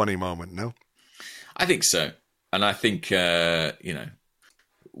very funny moment, no? I think so. And I think,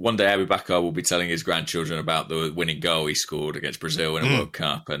 one day Abu Bakar will be telling his grandchildren about the winning goal he scored against Brazil in a World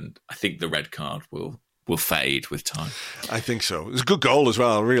Cup, and I think the red card will fade with time. I think so. It was a good goal as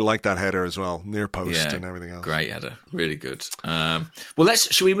well. I really like that header as well, near post and everything else. Great header, really good.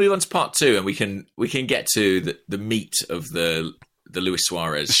 Should we move on to part two, and we can get to the meat of the Luis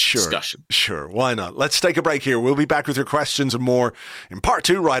Suarez discussion? Sure, why not? Let's take a break here. We'll be back with your questions and more in part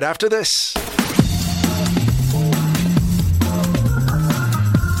two right after this.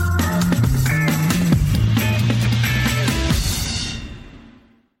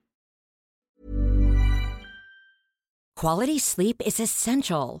 Quality sleep is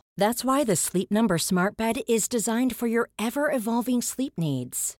essential. That's why the Sleep Number Smart Bed is designed for your ever-evolving sleep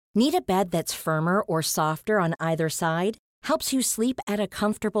needs. Need a bed that's firmer or softer on either side? Helps you sleep at a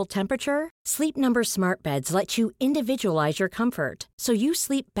comfortable temperature? Sleep Number Smart Beds let you individualize your comfort, so you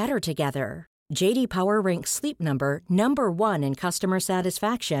sleep better together. J.D. Power ranks Sleep Number number 1 in customer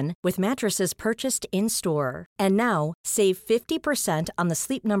satisfaction with mattresses purchased in-store. And now, save 50% on the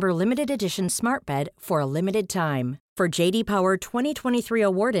Sleep Number Limited Edition Smart Bed for a limited time. For J.D. Power 2023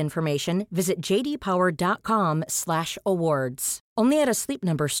 award information, visit jdpower.com/awards. Only at a Sleep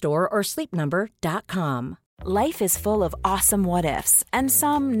Number store or sleepnumber.com. Life is full of awesome what-ifs, and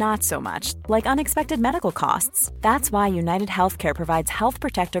some not so much, like unexpected medical costs. That's why United Healthcare provides Health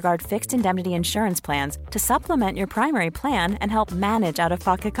Protector Guard fixed indemnity insurance plans to supplement your primary plan and help manage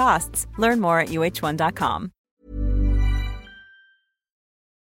out-of-pocket costs. Learn more at uh1.com.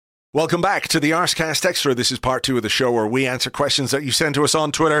 Welcome back to the Arscast Extra. This is part two of the show where we answer questions that you send to us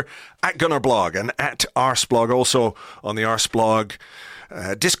on Twitter at GunnerBlog and at Arsblog. Also on the Arsblog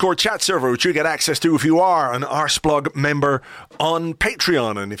Discord chat server, which you get access to if you are an Arsblog member on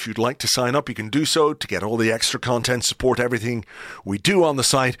Patreon. And if you'd like to sign up, you can do so to get all the extra content, support everything we do on the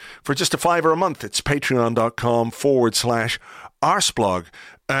site for just $5 a month. It's patreon.com/Arsblog.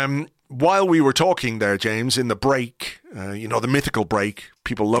 While we were talking there, James, in the break, the mythical break,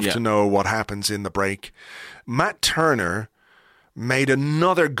 people love to know what happens in the break. Matt Turner made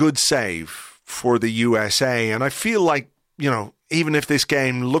another good save for the USA. And I feel like, even if this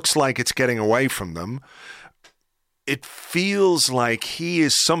game looks like it's getting away from them, it feels like he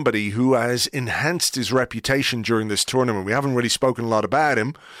is somebody who has enhanced his reputation during this tournament. We haven't really spoken a lot about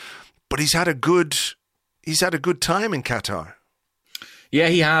him, but he's had a good time in Qatar. Yeah,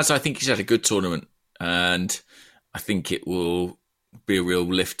 he has. I think he's had a good tournament, and I think it will be a real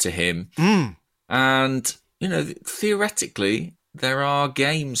lift to him. And, theoretically, there are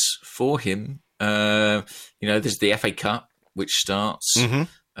games for him. There's the FA Cup, which starts.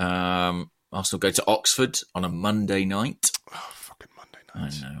 Arsenal go to Oxford on a Monday night. Oh, fucking Monday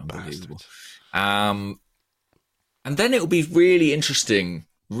night. I know, unbelievable. And then it will be really interesting.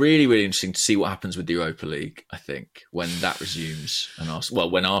 Really, really interesting to see what happens with the Europa League, I think, when that resumes. And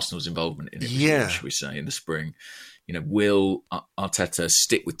when Arsenal's involvement in it resumes, should we say, in the spring. Will Arteta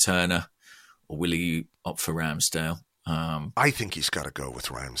stick with Turner, or will he opt for Ramsdale? I think he's got to go with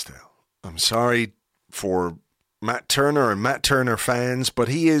Ramsdale. I'm sorry for Matt Turner and Matt Turner fans, but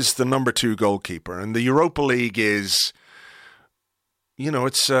he is the number 2 goalkeeper. And the Europa League is,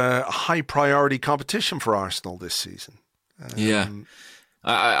 it's a high priority competition for Arsenal this season.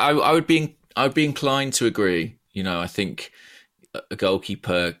 I would be inclined to agree. I think a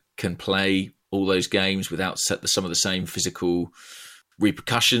goalkeeper can play all those games without some of the same physical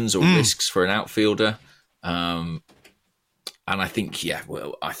repercussions or risks for an outfielder. And I think,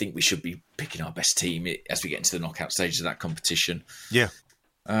 I think we should be picking our best team as we get into the knockout stages of that competition. Yeah.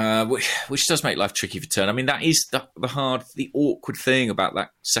 Which does make life tricky for Turner. I mean, that is the awkward thing about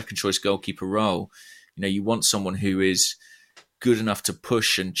that second choice goalkeeper role. You want someone who is good enough to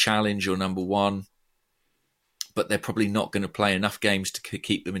push and challenge your number 1, but they're probably not going to play enough games to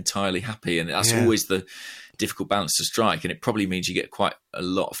keep them entirely happy. And that's always the difficult balance to strike. And it probably means you get quite a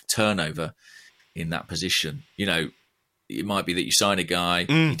lot of turnover in that position. It might be that you sign a guy,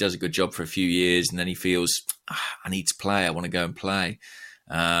 he does a good job for a few years, and then he feels, I need to play, I want to go and play.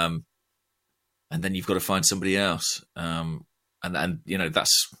 And then you've got to find somebody else. And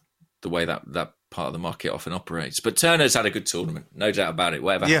that's the way that part of the market often operates. But Turner's had a good tournament, no doubt about it,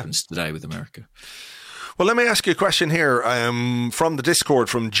 whatever happens today with America. Well, let me ask you a question here from the Discord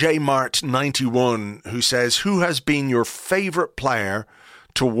from JMart91, who says, who has been your favourite player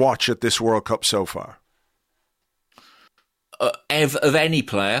to watch at this World Cup so far? Of any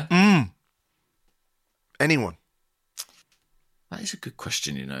player? Anyone. That is a good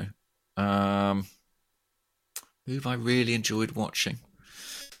question, Who have I really enjoyed watching?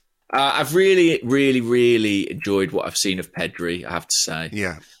 I've really, really, really enjoyed what I've seen of Pedri, I have to say.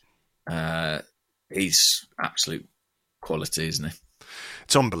 Yeah. He's absolute quality, isn't he?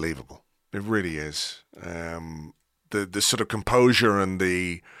 It's unbelievable. It really is. The sort of composure and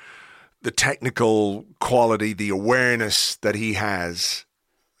the technical quality, the awareness that he has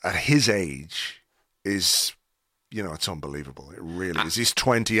at his age is, it's unbelievable. It really is. He's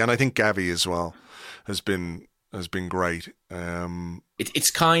 20, and I think Gavi as well has been great.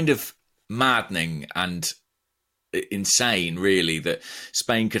 It's kind of maddening and insane, really, that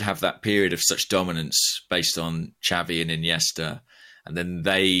Spain could have that period of such dominance based on Xavi and Iniesta, and then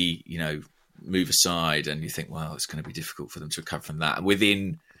they, move aside, and you think, well, it's going to be difficult for them to recover from that. And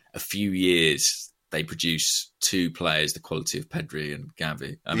within a few years, they produce 2 players the quality of Pedri and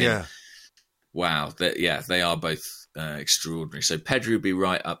Gavi. I mean, wow, they are both extraordinary. So Pedri would be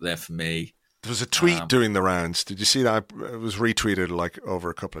right up there for me. There was a tweet doing the rounds. Did you see that? It was retweeted over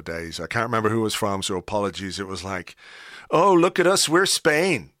a couple of days. I can't remember who it was from, so apologies. It was like, oh, look at us, we're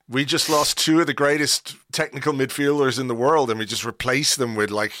Spain. We just lost 2 of the greatest technical midfielders in the world, and we just replaced them with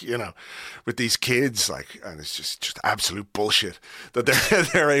with these kids. And it's just absolute bullshit that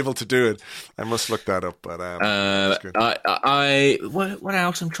they're able to do it. I must look that up. But that's good. What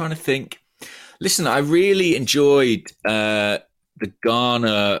else? I'm trying to think. Listen, I really enjoyed the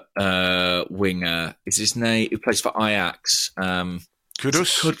Ghana winger. Is his name? Who plays for Ajax?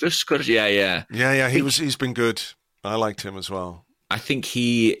 Kudus. Yeah. He's been good. I liked him as well. I think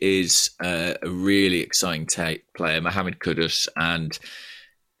he is a really exciting player, Mohamed Kudus, and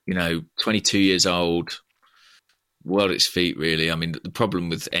 22 years old, world at his feet. Really, I mean, the problem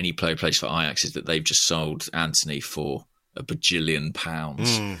with any player who plays for Ajax is that they've just sold Antony for £1 bajillion.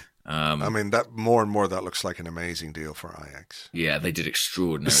 I mean, that more and more that looks like an amazing deal for Ajax. Yeah, they did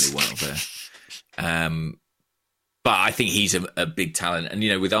extraordinarily well there. But I think he's a big talent, and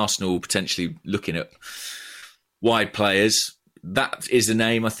with Arsenal potentially looking at wide players, that is a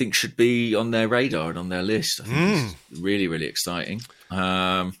name I think should be on their radar and on their list. I think it's really, really exciting.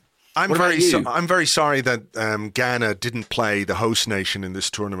 I'm very sorry that Ghana didn't play the host nation in this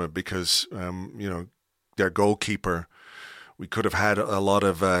tournament because their goalkeeper. We could have had a lot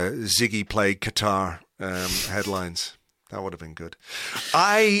of Ziggy played Qatar headlines. That would have been good.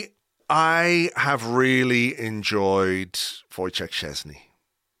 I have really enjoyed Wojciech Szczesny.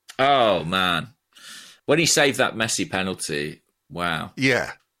 Oh man, when he saved that Messi penalty. Wow.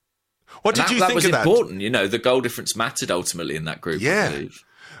 Yeah. What did you think of that? That was important. The goal difference mattered ultimately in that group. Yeah. I believe.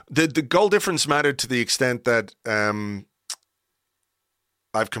 The goal difference mattered to the extent that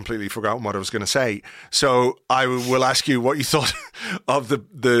I've completely forgotten what I was going to say. So I will ask you what you thought of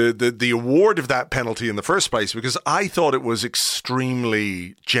the award of that penalty in the first place, because I thought it was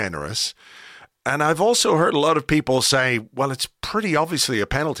extremely generous. And I've also heard a lot of people say, well, it's pretty obviously a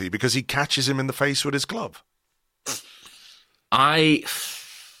penalty because he catches him in the face with his glove. I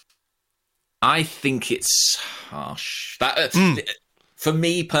think it's harsh. for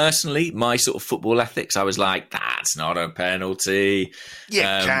me personally, my sort of football ethics, I was like, that's not a penalty. You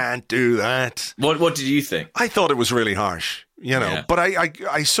can't do that. What did you think? I thought it was really harsh, but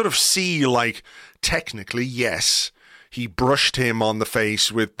I sort of see, like, technically, yes, he brushed him on the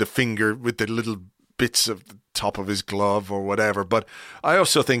face with the finger, with the little bits of the top of his glove or whatever. But I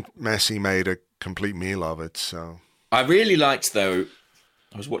also think Messi made a complete meal of it. So I really liked, though,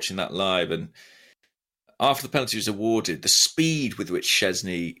 I was watching that live, and after the penalty was awarded, the speed with which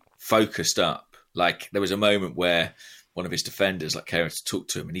Szczesny focused up, like there was a moment where one of his defenders came to talk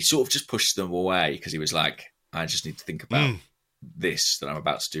to him, and he sort of just pushed them away because he was like, I just need to think about this that I'm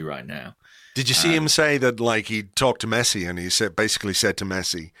about to do right now. Did you see him say that, like, he talked to Messi and he basically said to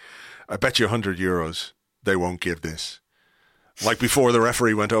Messi, I bet you €100 they won't give this. Like before the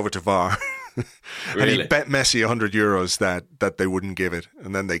referee went over to VAR. And he bet Messi €100 that they wouldn't give it,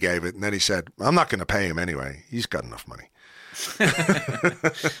 and then they gave it, and then he said, I'm not going to pay him anyway. He's got enough money.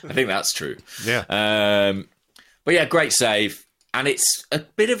 I think that's true. Yeah. But yeah, great save. And it's a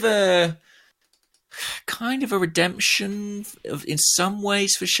bit of a kind of a redemption in some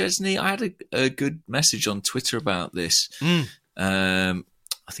ways for Szczesny. I had a good message on Twitter about this. I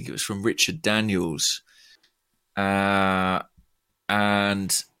think it was from Richard Daniels. And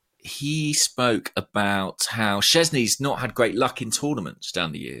he spoke about how Szczesny's not had great luck in tournaments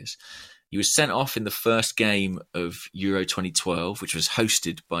down the years. He was sent off in the first game of Euro 2012, which was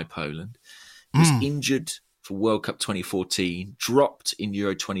hosted by Poland. He was injured for World Cup 2014, dropped in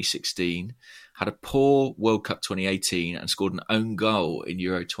Euro 2016, had a poor World Cup 2018, and scored an own goal in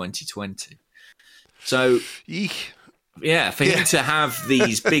Euro 2020. So, yeah, for him to have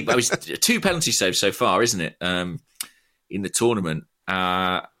these big... It was 2 penalty saves so far, isn't it, in the tournament?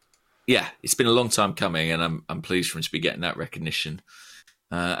 Yeah, it's been a long time coming, and I'm pleased for him to be getting that recognition.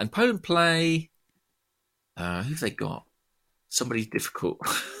 And Poland play... who've they got? Somebody difficult.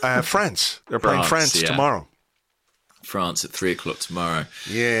 France. They're playing France tomorrow. France at 3:00 tomorrow.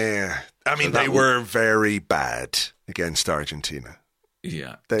 Yeah. I mean, they were very bad against Argentina.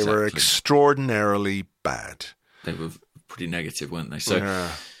 Yeah. They were extraordinarily bad. They were pretty negative, weren't they? So,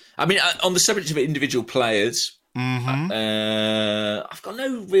 I mean, on the subject of individual players... I've got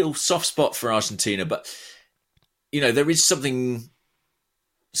no real soft spot for Argentina, but there is something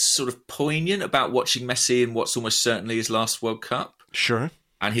sort of poignant about watching Messi in what's almost certainly his last World Cup. Sure.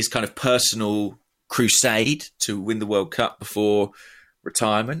 And his kind of personal crusade to win the World Cup before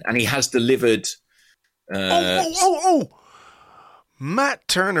retirement. And he has delivered... Matt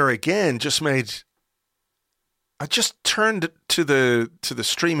Turner again just made... I just turned to the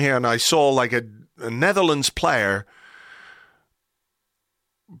stream here and I saw like a Netherlands player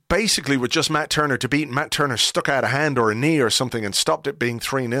basically with just Matt Turner to beat. Matt Turner stuck out a hand or a knee or something and stopped it being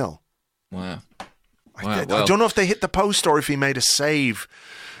 3-0. Wow. I don't know if they hit the post or if he made a save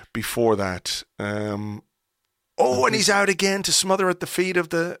before that. And he's out again to smother at the feet of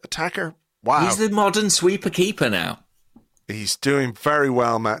the attacker. Wow. He's the modern sweeper keeper now. He's doing very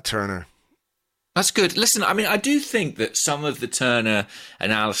well, Matt Turner. That's good. Listen, I mean, I do think that some of the Turner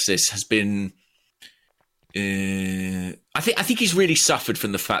analysis has been... I think he's really suffered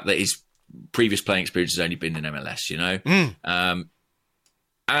from the fact that his previous playing experience has only been in MLS,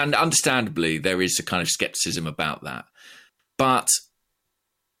 and understandably, there is a kind of skepticism about that. But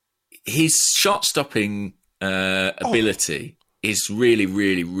his shot-stopping ability is really,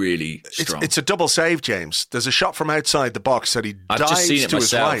 really, really strong. It's a double save, James. There's a shot from outside the box that he dives to his right. I've just seen it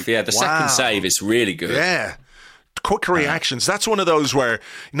myself. Yeah, the second save is really good. Yeah. Quick reactions. That's one of those where,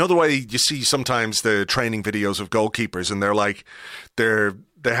 the way you see sometimes the training videos of goalkeepers and they're like, they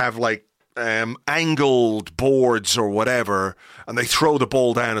have like angled boards or whatever, and they throw the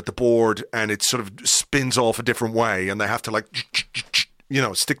ball down at the board and it sort of spins off a different way and they have to like,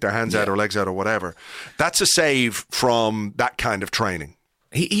 stick their hands out or legs out or whatever. That's a save from that kind of training.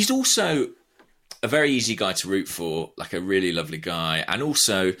 He's also a very easy guy to root for, like a really lovely guy, and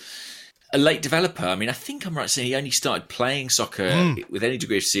also a late developer. I mean, I think I'm right saying he only started playing soccer with any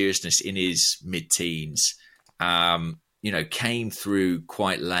degree of seriousness in his mid-teens. Came through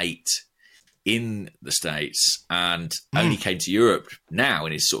quite late in the States and only came to Europe now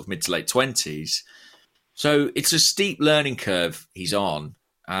in his sort of mid to late 20s. So it's a steep learning curve he's on.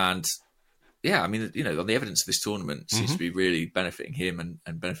 And yeah, I mean, on the evidence of this tournament seems to be really benefiting him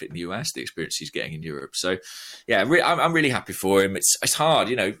and benefiting the US, the experience he's getting in Europe. So yeah, I'm really happy for him. It's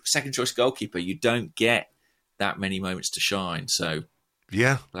hard, second choice goalkeeper, you don't get that many moments to shine. So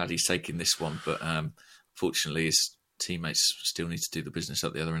yeah, glad he's taking this one. But fortunately, his teammates still need to do the business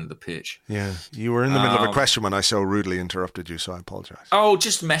at the other end of the pitch. Yeah, you were in the middle of a question when I so rudely interrupted you, so I apologise. Oh,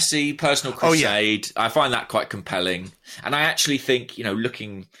 just Messi, personal crusade. I find that quite compelling. And I actually think,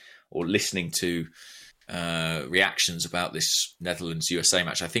 looking or listening to reactions about this Netherlands-USA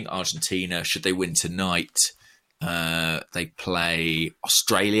match, I think Argentina, should they win tonight, they play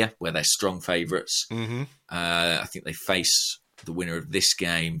Australia, where they're strong favourites. Mm-hmm. I think they face the winner of this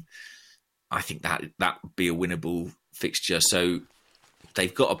game. I think that would be a winnable fixture. So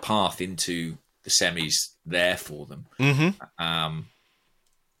they've got a path into the semis there for them. Mm-hmm.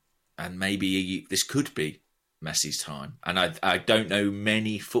 And maybe this could be Messi's time. And I don't know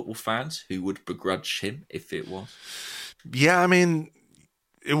many football fans who would begrudge him if it was. Yeah, I mean,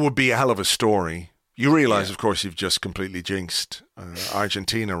 it would be a hell of a story. You realise, of course, you've just completely jinxed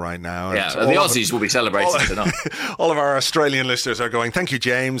Argentina right now. Yeah, the Aussies will be celebrating tonight. All of our Australian listeners are going, thank you,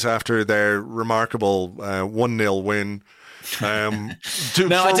 James, after their remarkable 1-0 win. For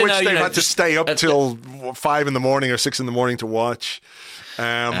which they've had to stay up till 5 in the morning or 6 in the morning to watch.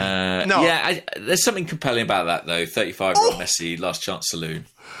 There's something compelling about that, though. 35-year-old Messi, last chance saloon.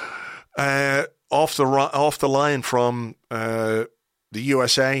 Off the line from the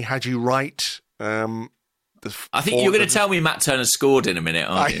USA, had you right? I think you're going to tell me Matt Turner scored in a minute,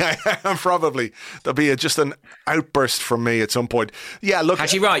 aren't you? Probably. There'll be just an outburst from me at some point. Yeah, look.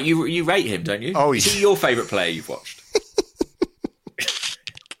 Had you right? You rate him, don't you? Oh, is he your favourite player you've watched?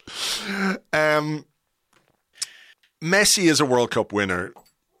 Messi is a World Cup winner.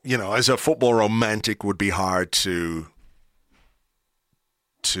 As a football romantic, would be hard to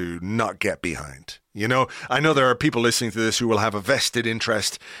not get behind. I know there are people listening to this who will have a vested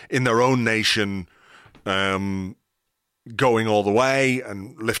interest in their own nation going all the way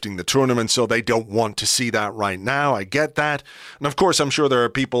and lifting the tournament, so they don't want to see that right now. I get that. And of course, I'm sure there are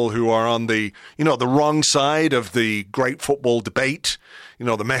people who are on the wrong side of the great football debate, the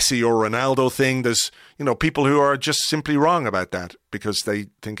Messi or Ronaldo thing. There's, people who are just simply wrong about that because they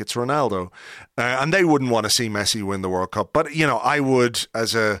think it's Ronaldo. And they wouldn't want to see Messi win the World Cup. But, I would,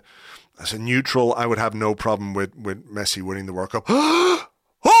 as a neutral, I would have no problem with Messi winning the World Cup. Oh,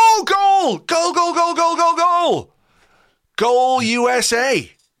 goal! Goal, goal, goal, goal, goal, goal! Goal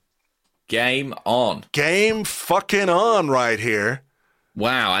USA. Game on. Game fucking on right here.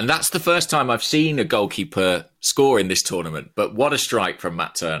 Wow, and that's the first time I've seen a goalkeeper score in this tournament. But what a strike from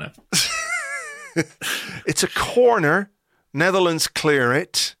Matt Turner. It's a corner. Netherlands clear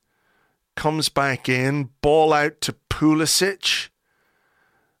it. Comes back in. Ball out to Pulisic.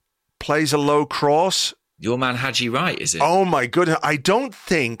 Plays a low cross. Your man Haji Wright, is it? Oh my goodness. I don't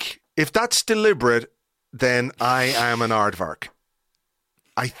think, if that's deliberate, then I am an aardvark.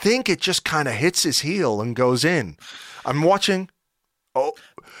 I think it just kind of hits his heel and goes in. I'm watching. Oh,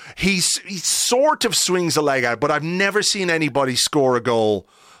 he sort of swings a leg out, but I've never seen anybody score a goal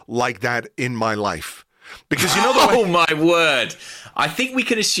like that in my life. Because oh my word. I think we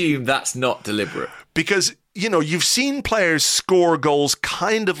can assume that's not deliberate. Because, you've seen players score goals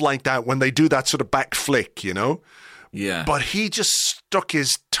kind of like that when they do that sort of back flick, Yeah. But he just stuck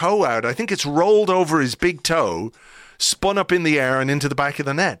his toe out. I think it's rolled over his big toe, spun up in the air and into the back of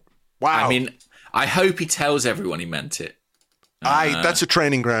the net. Wow. I mean, I hope he tells everyone he meant it. That's a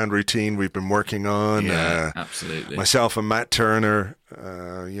training ground routine we've been working on. Yeah, absolutely. Myself and Matt Turner,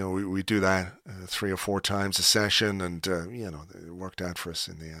 we do that 3 or 4 times a session, and it worked out for us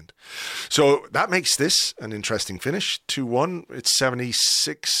in the end. So that makes this an interesting finish. 2-1. It's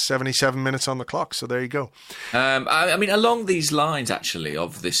 76, 77 minutes on the clock. So there you go. I mean, along these lines, actually,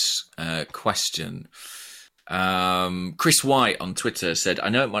 of this question. Chris White on Twitter said, I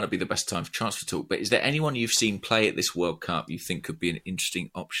know it might not be the best time for transfer talk, but is there anyone you've seen play at this World Cup you think could be an interesting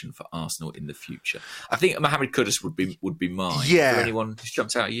option for Arsenal in the future? I think Mohamed Kudus would be mine. Yeah. Is there anyone who's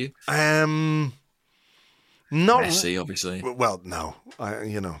jumped out at you? Not Messi, obviously. Well, no.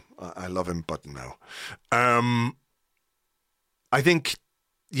 I love him, but no. I think,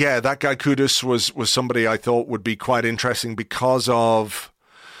 that guy Kudus was somebody I thought would be quite interesting because of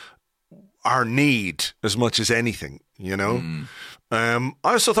our need as much as anything, I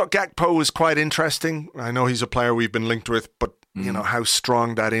also thought Gakpo was quite interesting. I know he's a player we've been linked with, but how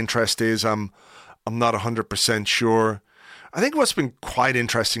strong that interest is, I'm not 100% sure. I think what's been quite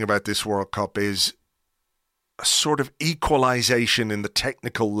interesting about this World Cup is a sort of equalization in the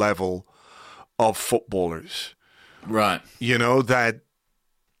technical level of footballers. Right. That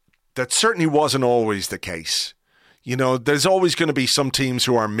certainly wasn't always the case. There's always going to be some teams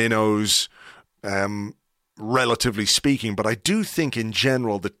who are minnows, relatively speaking, but I do think in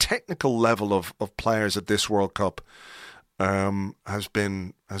general the technical level of players at this World Cup has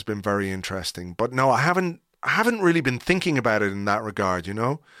been very interesting. But no, I haven't I haven't really been thinking about it in that regard, you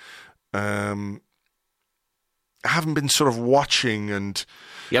know. I haven't been sort of watching and...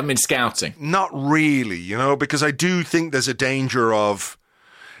 You haven't been scouting? Not really, you know, because I do think there's a danger of...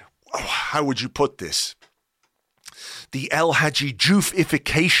 how would you put this? The El Hadji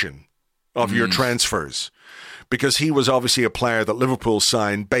Diouf-ification of your transfers. Because he was obviously a player that Liverpool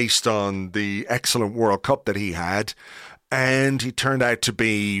signed based on the excellent World Cup that he had. And he turned out to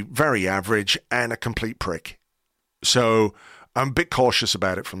be very average and a complete prick. So I'm a bit cautious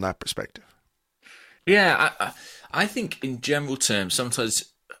about it from that perspective. Yeah, I think in general terms, sometimes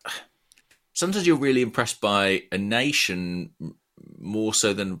you're really impressed by a nation more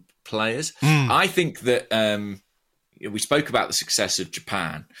so than players. I think that we spoke about the success of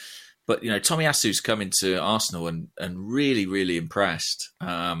Japan, but Tomiyasu's come into Arsenal and really, really impressed.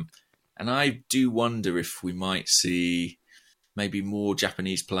 And I do wonder if we might see maybe more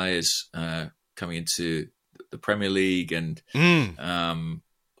Japanese players coming into the Premier League and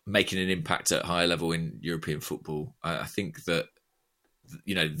making an impact at a higher level in European football. I think that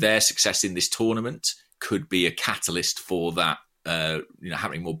their success in this tournament could be a catalyst for that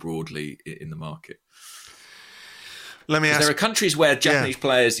happening more broadly in the market. Let me ask. There are countries where Japanese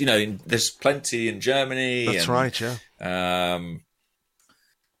players, there's plenty in Germany. That's right, yeah.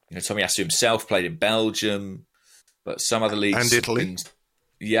 Tomiyasu himself played in Belgium, but some other leagues and Italy.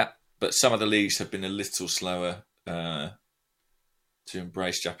 But some other leagues have been a little slower to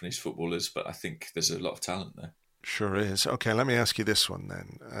embrace Japanese footballers. But I think there's a lot of talent there. Sure is. Okay, let me ask you this one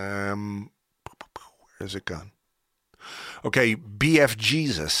then. Where's it gone? Okay, BF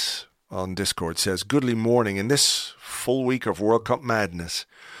Jesus on Discord says, "Goodly morning. In this full week of World Cup madness,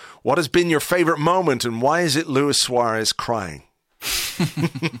 what has been your favourite moment and why is it Luis Suarez crying?"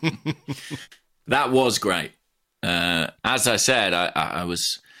 That was great. As I said, I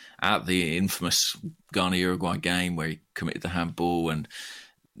was at the infamous Ghana-Uruguay game where he committed the handball, and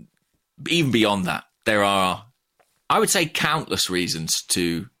even beyond that, there are, I would say, countless reasons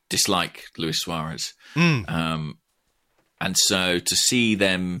to dislike Luis Suarez. And so to see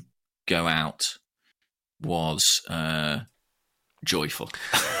them go out was joyful.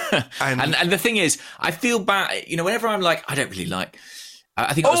 and the thing is, I feel bad, whenever I'm like, I don't really like,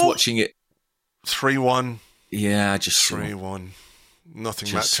 I think I was watching it. 3-1. Yeah, just 3-1.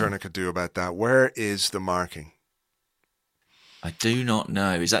 Nothing Matt Turner could do about that. Where is the marking? I do not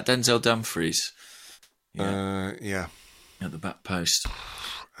know. Is that Denzel Dumfries? Yeah. At the back post.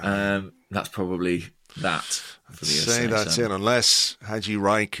 That's probably that. For the say that's it, unless Haji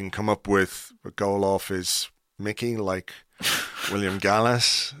Wright can come up with a goal off his Mickey like William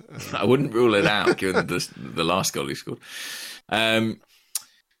Gallas. I wouldn't rule it out given the last goal he scored.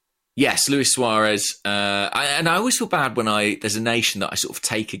 Yes, Luis Suarez. And I always feel bad when there's a nation that I sort of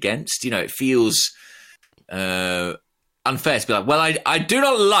take against. It feels unfair to be like, well, I do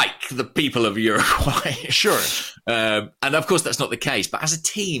not like the people of Uruguay. Sure. And of course, that's not the case. But as a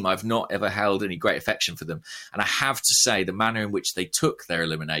team, I've not ever held any great affection for them. And I have to say, the manner in which they took their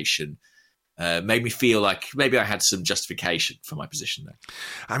elimination made me feel like maybe I had some justification for my position there.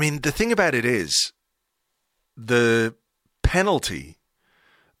 I mean, the thing about it is the penalty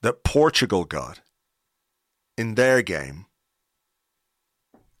that Portugal got in their game,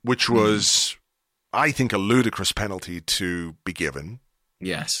 which was, I think, a ludicrous penalty to be given.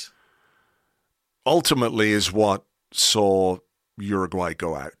 Yes. Ultimately is what saw Uruguay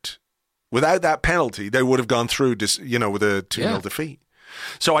go out. Without that penalty, they would have gone through, with a 2-0 defeat.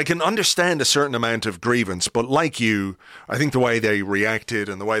 So I can understand a certain amount of grievance, but like you, I think the way they reacted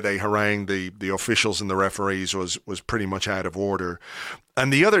and the way they harangued the officials and the referees was pretty much out of order.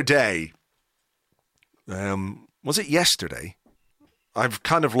 And the other day, was it yesterday? I've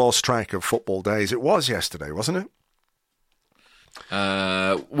kind of lost track of football days. It was yesterday, wasn't it?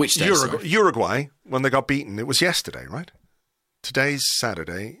 Which day? Uruguay, when they got beaten. It was yesterday, right? Today's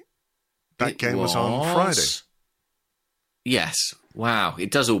Saturday. That game was on Friday. Yes. Wow.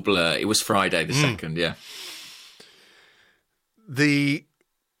 It does all blur. It was Friday the 2nd, yeah. The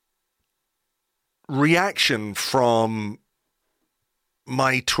reaction from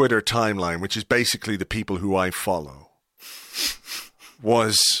my Twitter timeline, which is basically the people who I follow,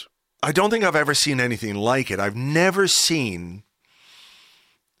 was, I don't think I've ever seen anything like it. I've never seen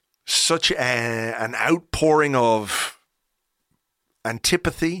such an outpouring of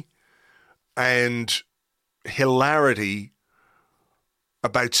antipathy and hilarity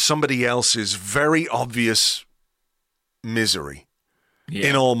about somebody else's very obvious misery.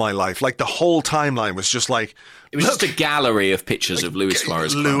 in all my life. Like the whole timeline was just like, it was just a gallery of pictures of Luis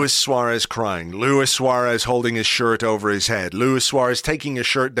Suarez crying. Luis Suarez crying. Luis Suarez holding his shirt over his head. Luis Suarez taking his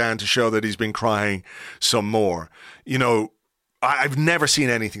shirt down to show that he's been crying some more. You know, I've never seen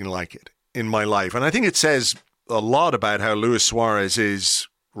anything like it in my life. And I think it says a lot about how Luis Suarez is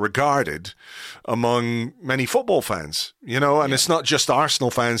regarded among many football fans, you know, and it's not just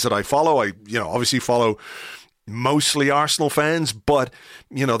Arsenal fans that I follow. I, you know, obviously follow mostly Arsenal fans, but,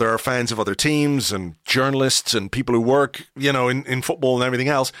 you know, there are fans of other teams and journalists and people who work, you know, in football and everything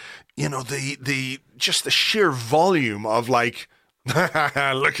else. You know, just the sheer volume of like,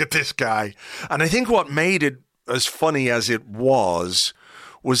 look at this guy. And I think what made it as funny as it was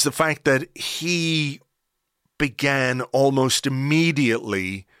the fact that he began almost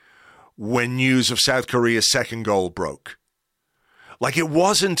immediately when news of South Korea's second goal broke. Like, it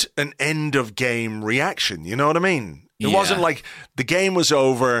wasn't an end of game reaction. You know what I mean? It wasn't like the game was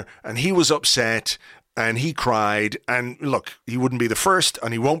over and he was upset and he cried. And look, he wouldn't be the first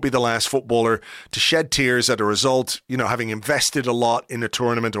and he won't be the last footballer to shed tears as a result, you know, having invested a lot in a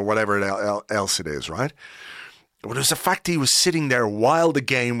tournament or whatever else it is, right? But it was the fact he was sitting there while the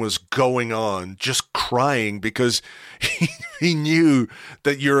game was going on, just crying because he knew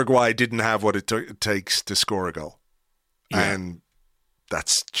that Uruguay didn't have what it takes to score a goal. Yeah. And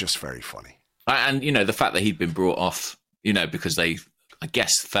that's just very funny. And, you know, the fact that he'd been brought off, you know, because they, I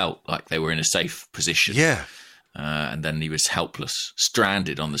guess, felt like they were in a safe position. Yeah. And then he was helpless,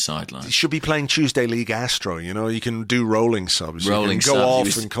 stranded on the sideline. He should be playing Tuesday League Astro, you know. You can do rolling subs. Rolling you can go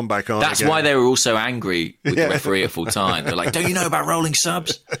off and come back on. That's again. Why they were all so angry with the referee at full time. They're like, don't you know about rolling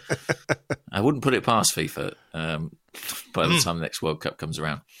subs? I wouldn't put it past FIFA by the time the next World Cup comes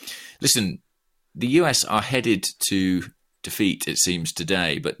around. Listen, the US are headed to defeat, it seems,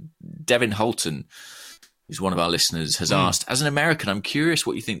 today. But Devin Holton, who's one of our listeners, has asked, as an American, I'm curious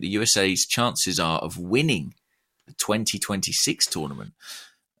what you think the USA's chances are of winning 2026 tournament.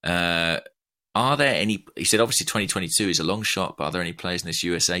 Are there any, he said obviously 2022 is a long shot, but are there any players in this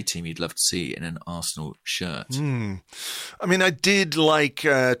USA team you'd love to see in an Arsenal shirt? I mean, I did like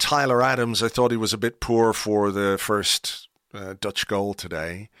Tyler Adams. I thought he was a bit poor for the first Dutch goal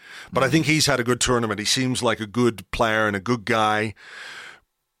today, but I think he's had a good tournament. He seems like a good player and a good guy.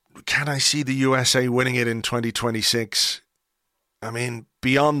 Can I see the USA winning it in 2026? I mean,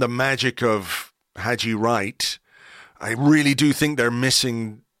 beyond the magic of Haji Wright, I really do think they're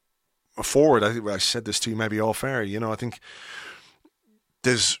missing a forward. I said this to you maybe off air. You know, I think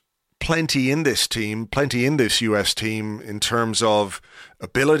there's plenty in this team, plenty in this US team in terms of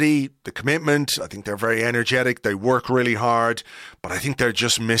ability, the commitment. I think they're very energetic. They work really hard, but I think they're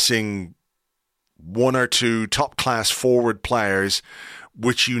just missing one or two top-class forward players,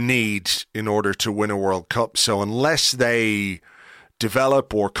 which you need in order to win a World Cup. So unless they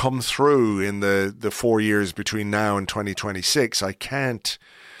develop or come through in the 4 years between now and 2026, I can't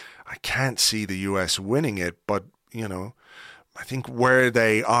see the US winning it. But, you know, I think where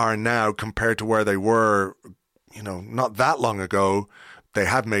they are now compared to where they were, you know, not that long ago, they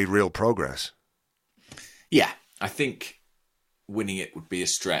have made real progress. Yeah, I think winning it would be a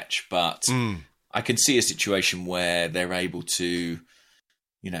stretch, but I can see a situation where they're able to,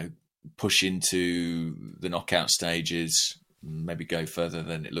 you know, push into the knockout stages, maybe go further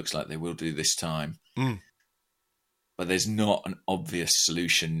than it looks like they will do this time. But there's not an obvious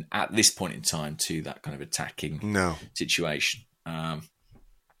solution at this point in time to that kind of attacking situation. And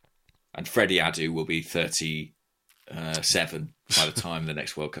Freddie Adu will be 37 by the time the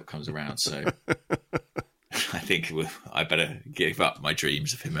next World Cup comes around. So I think I better give up my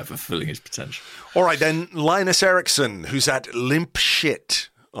dreams of him ever fulfilling his potential. All right, then, Linus Eriksson, who's at Limp Shit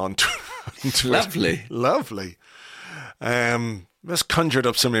on Twitter. Lovely. Just conjured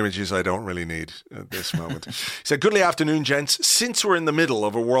up some images I don't really need at this moment. He said, "Good afternoon, gents. Since we're in the middle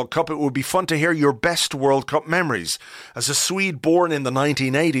of a World Cup, it would be fun to hear your best World Cup memories. As a Swede born in the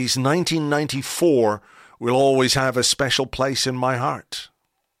 1980s, 1994 will always have a special place in my heart."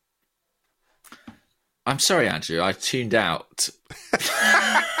 I'm sorry, Andrew. I tuned out.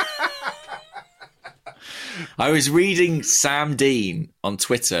 I was reading Sam Dean on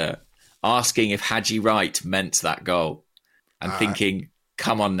Twitter asking if Haji Wright meant that goal. And thinking,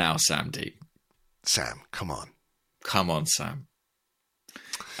 come on now, Sam Dean. Sam, come on. Come on, Sam.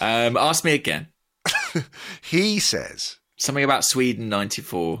 Ask me again. He says something about Sweden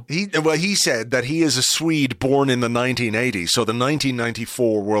 94. He said that he is a Swede born in the 1980s, so the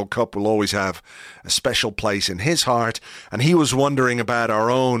 1994 World Cup will always have a special place in his heart, and he was wondering about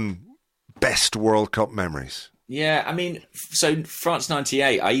our own best World Cup memories. Yeah, I mean, so France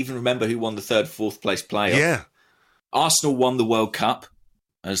 98, I even remember who won the third, fourth place playoff. Yeah. Arsenal won the World Cup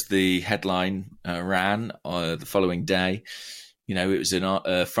as the headline ran the following day. You know, it was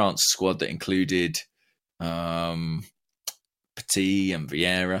a France squad that included Petit and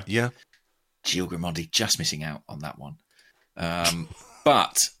Vieira. Yeah. Gilles Grimandi just missing out on that one.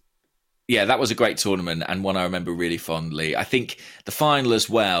 But, yeah, that was a great tournament and one I remember really fondly. I think the final as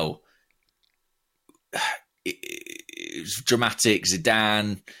well, it was dramatic.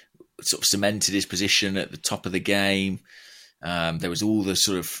 Zidane sort of cemented his position at the top of the game. There was all the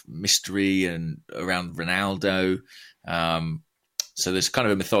sort of mystery and around Ronaldo. So there's kind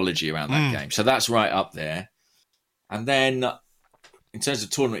of a mythology around that game. So that's right up there. And then in terms of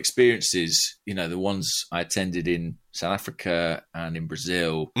tournament experiences, you know, the ones I attended in South Africa and in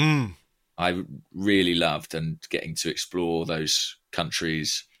Brazil, I really loved, and getting to explore those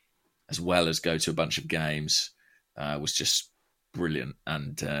countries as well as go to a bunch of games was just brilliant.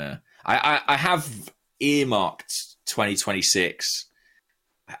 And I have earmarked 2026.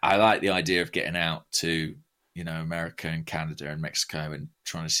 I like the idea of getting out to, you know, America and Canada and Mexico and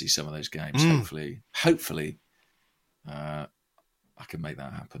trying to see some of those games. Hopefully, I can make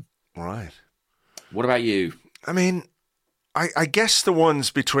that happen. Right. What about you? I mean, I guess the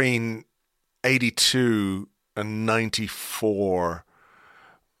ones between 82 and 94,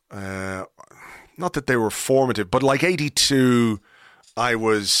 not that they were formative, but like 82, I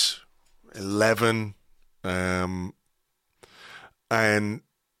was 11, and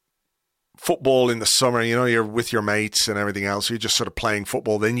football in the summer, you know, you're with your mates and everything else. You're just sort of playing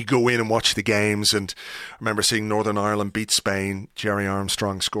football. Then you go in and watch the games. And I remember seeing Northern Ireland beat Spain, Jerry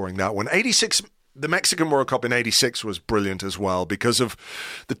Armstrong scoring that one. 86, the Mexican World Cup in 86 was brilliant as well because of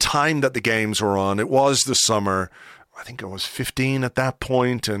the time that the games were on. It was the summer. I think I was 15 at that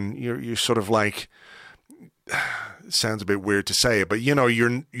point, and you're sort of like, it sounds a bit weird to say it, but you know,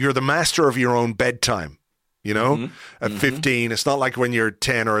 you're the master of your own bedtime. You know, at 15, it's not like when you're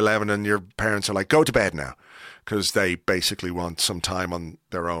 10 or 11 and your parents are like, go to bed now, because they basically want some time on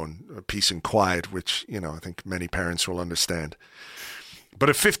their own, peace and quiet, which, you know, I think many parents will understand. But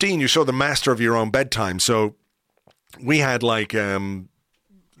at 15, you're sort of the master of your own bedtime. So we had like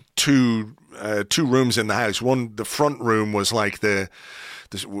two rooms in the house. The front room was like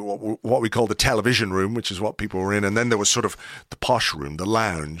what we call the television room, which is what people were in. And then there was sort of the posh room, the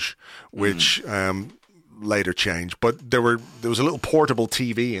lounge, which later changed. But there was a little portable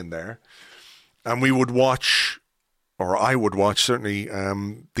TV in there. And we would watch, or I would watch certainly,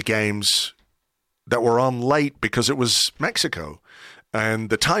 the games that were on late because it was Mexico. And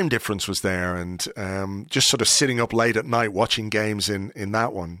the time difference was there, and just sort of sitting up late at night watching games in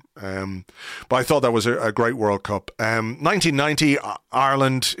that one. But I thought that was a great World Cup. 1990,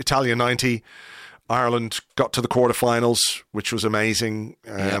 Ireland, Italia 90. Ireland got to the quarterfinals, which was amazing.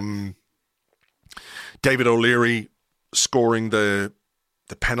 David O'Leary scoring the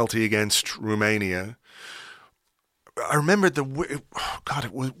penalty against Romania. I remember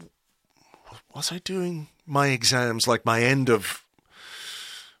was I doing my exams, like my end of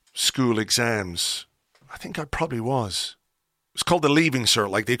school exams? I think I probably was. It's called the Leaving Cert,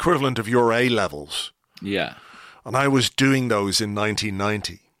 like the equivalent of your A levels. Yeah. And I was doing those in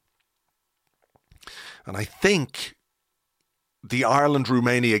 1990. And I think the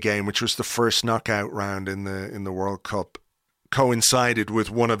Ireland-Romania game, which was the first knockout round in the World Cup, coincided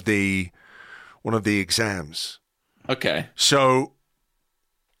with one of the exams. Okay. So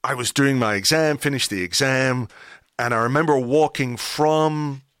I was doing my exam, finished the exam, and I remember walking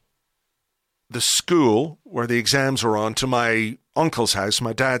from the school where the exams were on to my uncle's house,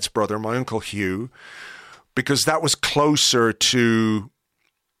 my dad's brother, my Uncle Hugh, because that was closer to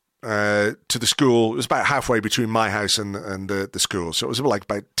the school. It was about halfway between my house and the school. So it was like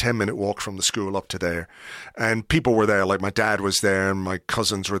about 10-minute walk from the school up to there. And people were there, like my dad was there and my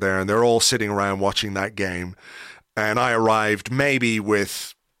cousins were there, and they're all sitting around watching that game. And I arrived maybe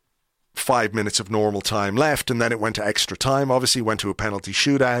with 5 minutes of normal time left, and then it went to extra time, obviously went to a penalty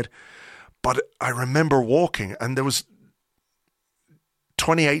shootout. But I remember walking, and there was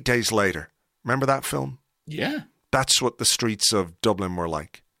 28 Days Later. Remember that film? Yeah. That's what the streets of Dublin were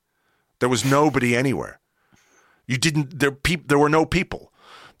like. There was nobody anywhere. There were no people.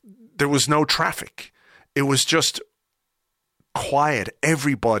 There was no traffic. It was just quiet.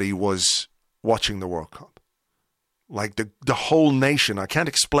 Everybody was watching the World Cup. Like the whole nation. I can't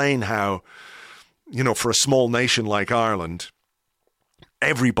explain how, you know, for a small nation like Ireland,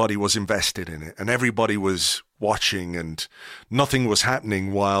 everybody was invested in it and everybody was watching and nothing was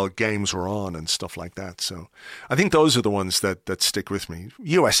happening while games were on and stuff like that. So I think those are the ones that stick with me.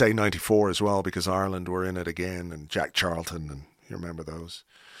 USA 94 as well, because Ireland were in it again, and Jack Charlton, and you remember those.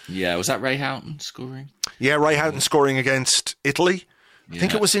 Yeah, was that Ray Houghton scoring? Yeah, Ray Houghton scoring against Italy. I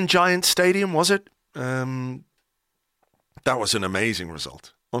think it was in Giant Stadium, was it? That was an amazing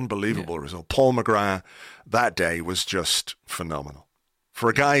result. Unbelievable result. Paul McGrath that day was just phenomenal. For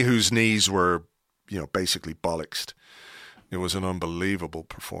a guy whose knees were, basically bollocksed, it was an unbelievable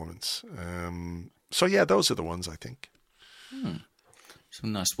performance. So, yeah, those are the ones, I think.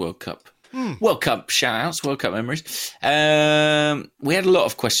 Some nice World Cup shout-outs, World Cup memories. We had a lot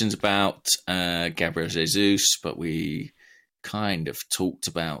of questions about Gabriel Jesus, but we kind of talked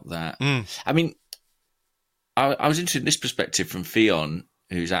about that. I mean, I was interested in this perspective from Fionn,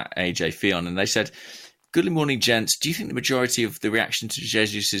 who's at AJ Fionn, and they said, "Good morning, gents. Do you think the majority of the reaction to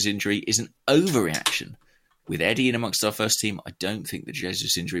Jesus' injury is an overreaction? With Eddie in amongst our first team, I don't think the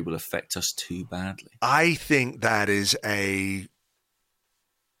Jesus injury will affect us too badly." I think that is a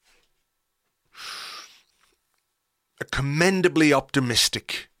commendably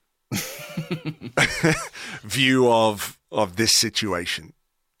optimistic view of this situation.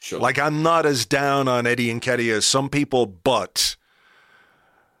 Sure. Like, I'm not as down on Eddie Nketiah as some people, but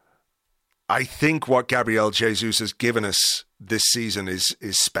I think what Gabriel Jesus has given us this season is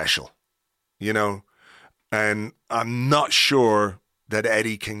special, and I'm not sure that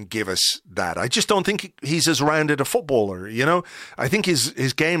Eddie can give us that. I just don't think he's as rounded a footballer, I think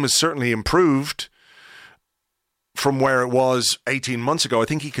his game has certainly improved from where it was 18 months ago. I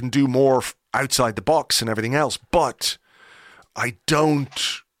think he can do more outside the box and everything else, but I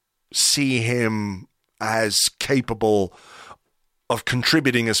don't see him as capable of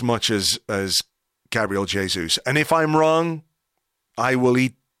contributing as much as Gabriel Jesus. And if I'm wrong, I will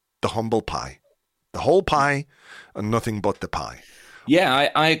eat the humble pie. The whole pie and nothing but the pie. Yeah,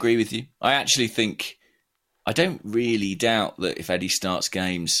 I agree with you. I actually think, I don't really doubt that if Eddie starts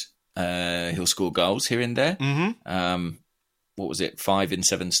games, he'll score goals here and there. Mm-hmm. What was it? 5 in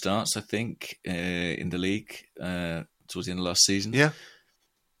 7 starts, I think, in the league towards the end of last season. Yeah.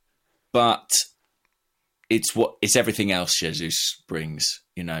 But it's everything else Jesus brings,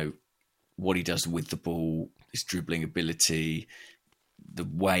 what he does with the ball, his dribbling ability, the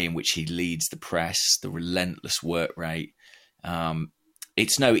way in which he leads the press, the relentless work rate.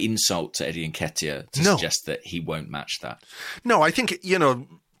 It's no insult to Eddie Nketiah to suggest that he won't match that. No, I think,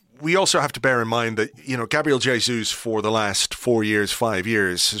 we also have to bear in mind that, Gabriel Jesus for the last 4 years, 5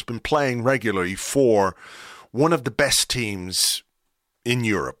 years has been playing regularly for one of the best teams in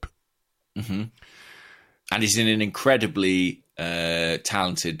Europe. Mm-hmm. And he's in an incredibly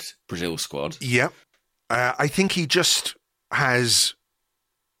talented Brazil squad. Yeah. I think he just has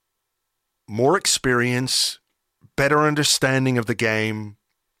more experience, better understanding of the game,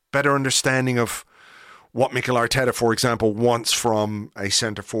 better understanding of what Mikel Arteta, for example, wants from a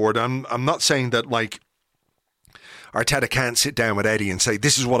centre forward. I'm not saying that, Arteta can't sit down with Eddie and say,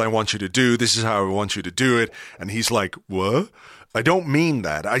 this is what I want you to do, this is how I want you to do it. And he's like, what? I don't mean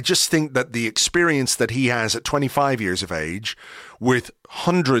that. I just think that the experience that he has at 25 years of age, with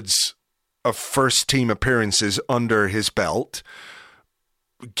hundreds of first-team appearances under his belt,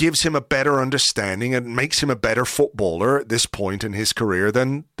 gives him a better understanding and makes him a better footballer at this point in his career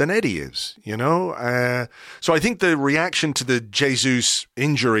than Eddie is, So I think the reaction to the Jesus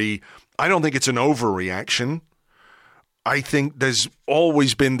injury, I don't think it's an overreaction. I think there's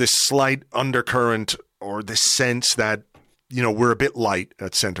always been this slight undercurrent or this sense that, we're a bit light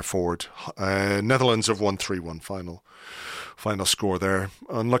at centre forward. Netherlands have won 3-1 final score there.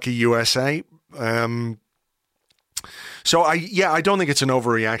 Unlucky USA. So I don't think it's an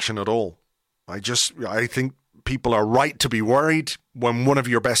overreaction at all. I think people are right to be worried. When one of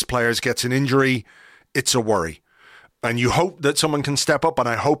your best players gets an injury, it's a worry. And you hope that someone can step up, and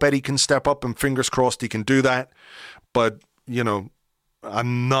I hope Eddie can step up, and fingers crossed he can do that. But,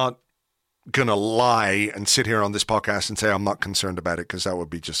 I'm not going to lie and sit here on this podcast and say I'm not concerned about it, because that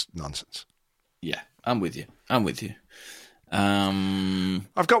would be just nonsense. Yeah, I'm with you. I've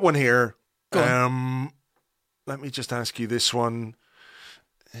got one here. Let me just ask you this one.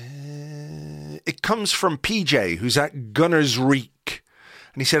 It comes from PJ, who's at Gunners Reek.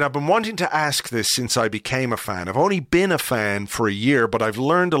 And he said, I've been wanting to ask this since I became a fan. I've only been a fan for a year, but I've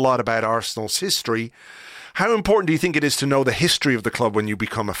learned a lot about Arsenal's history. How important do you think it is to know the history of the club when you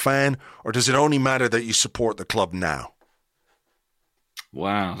become a fan, or does it only matter that you support the club now?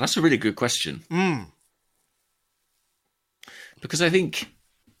 Wow, that's a really good question. Because I think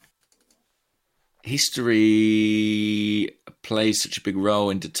history plays such a big role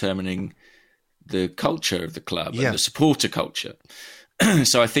in determining the culture of the club and the supporter culture.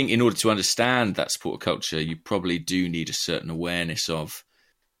 So I think in order to understand that supporter culture, you probably do need a certain awareness of,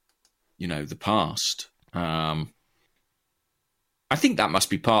 the past. I think that must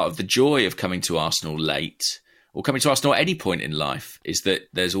be part of the joy of coming to Arsenal late, or coming to Arsenal at any point in life, is that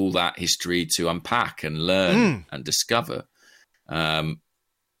there's all that history to unpack and learn and discover. And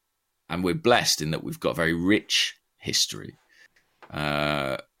we're blessed in that we've got very rich history.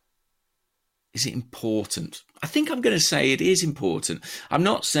 Is it important? I think I'm going to say it is important. I'm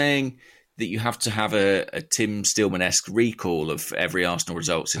not saying that you have to have a Tim Stillman-esque recall of every Arsenal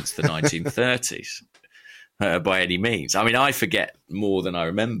result since the 1930s by any means. I mean, I forget more than I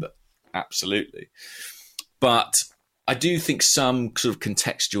remember, absolutely. But I do think some sort of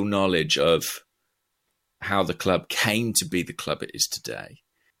contextual knowledge of how the club came to be the club it is today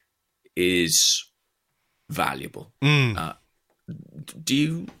is valuable. Do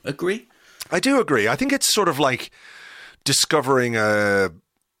you agree? I do agree. I think it's sort of like discovering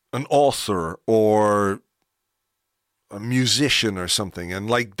an author or a musician or something, and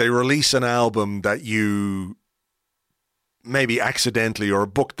like they release an album that you maybe accidentally, or a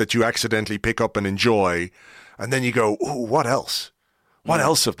book that you accidentally pick up and enjoy, and then you go, "Ooh, what else? What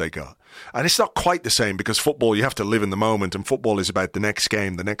else have they got?" And it's not quite the same, because football, you have to live in the moment, and football is about the next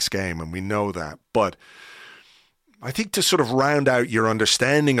game, and we know that. But I think to sort of round out your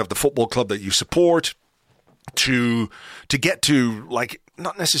understanding of the football club that you support, to get to, like,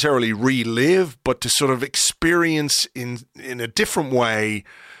 not necessarily relive, but to sort of experience in a different way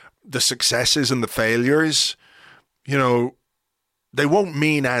the successes and the failures, you know, they won't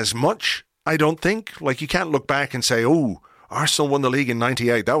mean as much, I don't think. Like, you can't look back and say, "Oh, Arsenal won the league in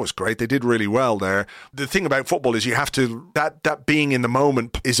 98. That was great. They did really well there." The thing about football is you have to, that being in the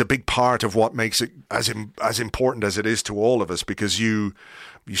moment is a big part of what makes it as important as it is to all of us, because you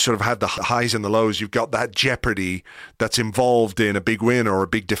sort of have the highs and the lows. You've got that jeopardy that's involved in a big win or a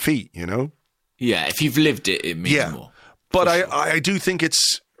big defeat, you know? Yeah, if you've lived it, it means more. But I do think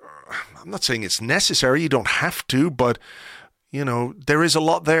I'm not saying it's necessary. You don't have to, but, you know, there is a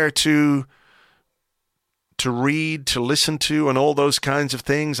lot there to read, to listen to, and all those kinds of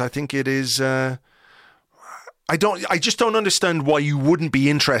things. I think it is. I just don't understand why you wouldn't be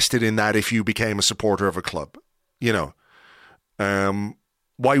interested in that if you became a supporter of a club. You know,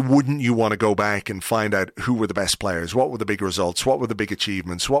 why wouldn't you want to go back and find out who were the best players, what were the big results, what were the big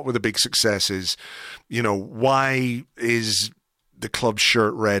achievements, what were the big successes? You know, why is the club's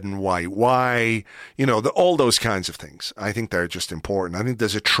shirt red and white? Why, you know, all those kinds of things. I think they're just important. I think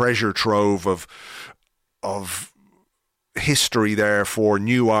there's a treasure trove of history there for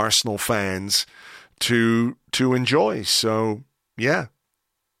new Arsenal fans to enjoy. So, yeah,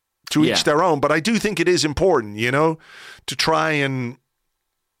 to each their own. But I do think it is important, you know, to try and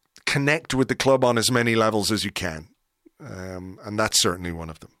connect with the club on as many levels as you can. And that's certainly one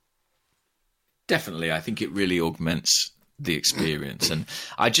of them. Definitely. I think it really augments the experience. And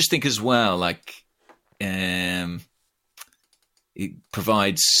I just think as well, like, it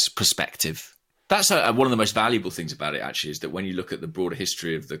provides perspective. That's one of the most valuable things about it, actually, is that when you look at the broader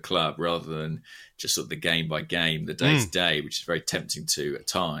history of the club, rather than just sort of the game by game, the day to day, which is very tempting to at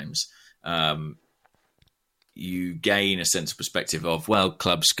times, you gain a sense of perspective of, well,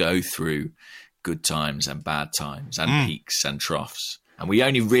 clubs go through good times and bad times and peaks and troughs. And we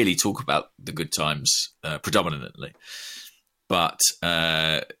only really talk about the good times predominantly. But,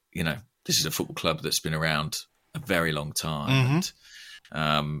 you know, this is a football club that's been around a very long time.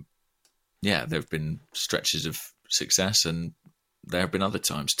 And, yeah, there have been stretches of success, and there have been other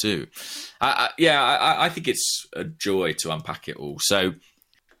times too. I think it's a joy to unpack it all. So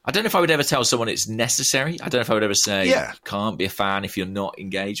I don't know if I would ever tell someone it's necessary. I don't know if I would ever say you can't be a fan if you're not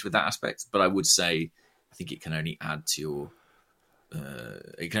engaged with that aspect. But I would say I think it can only add to your,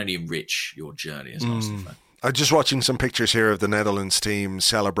 it can only enrich your journey as an Arsenal fan. I'm just watching some pictures here of the Netherlands team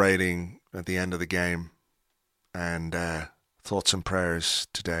celebrating at the end of the game, and thoughts and prayers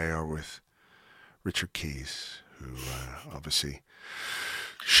today are with Richard Keys, who obviously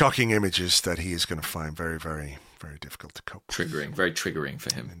shocking images that he is going to find very, very, very difficult to cope with. Very triggering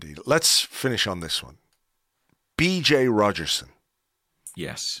for him. Indeed. Let's finish on this one. BJ Rogerson.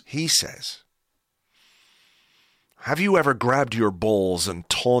 Yes. He says, have you ever grabbed your balls and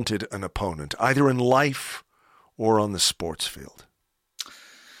taunted an opponent, either in life or on the sports field?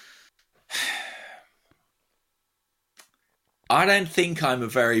 I don't think I'm a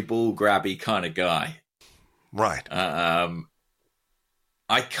very ball grabby kind of guy. Right. I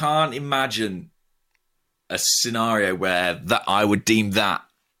can't imagine a scenario where that I would deem that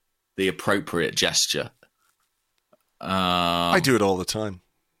the appropriate gesture. I do it all the time.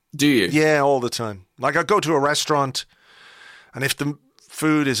 Do you? Yeah, all the time. Like, I go to a restaurant, and if the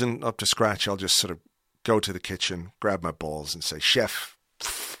food isn't up to scratch, I'll just sort of go to the kitchen, grab my balls, and say, "Chef,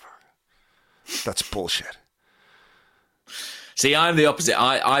 that's bullshit." See, I'm the opposite.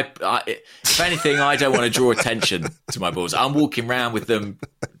 If anything, I don't want to draw attention to my balls. I'm walking around with them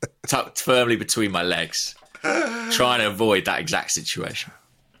tucked firmly between my legs, trying to avoid that exact situation.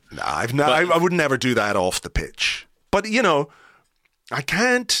 No, I would never do that off the pitch. But, you know, I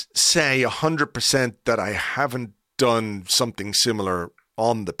can't say 100% that I haven't done something similar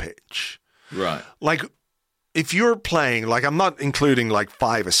on the pitch. Right. Like, if you're playing, like, I'm not including, like,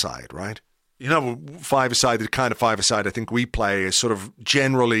 five-a-side, right? You know, five-a-side, the kind of five-a-side I think we play is sort of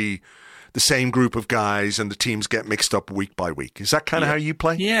generally the same group of guys and the teams get mixed up week by week. Is that kind of how you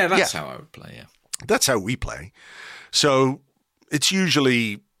play? Yeah, that's how I would play, yeah. That's how we play. So it's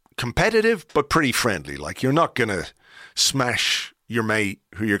usually competitive, but pretty friendly. Like, you're not going to smash your mate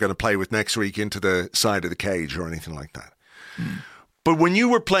who you're going to play with next week into the side of the cage or anything like that. But when you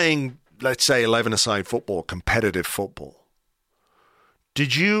were playing, let's say, 11-a-side football, competitive football,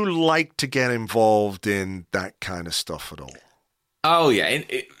 did you like to get involved in that kind of stuff at all? Oh, yeah.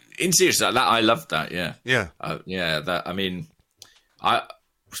 In seriousness, I loved that, yeah. Yeah. I mean, I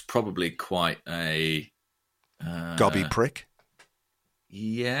was probably quite a... gobby prick?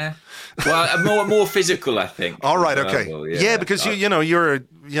 Yeah. Well, more physical, I think. All right, okay. Yeah, because you're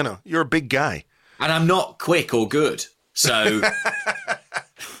a big guy. And I'm not quick or good. So...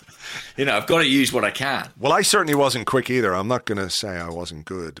 I've got to use what I can. Well, I certainly wasn't quick either. I'm not going to say I wasn't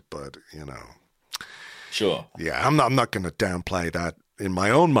good, but, Sure. Yeah, I'm not going to downplay that in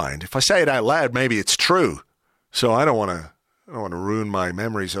my own mind. If I say it out loud, maybe it's true. So I don't want to ruin my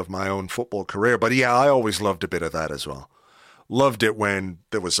memories of my own football career. But yeah, I always loved a bit of that as well. Loved it when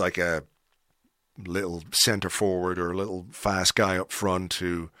there was like a little centre forward or a little fast guy up front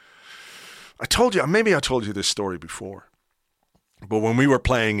who... Maybe I told you this story before. But when we were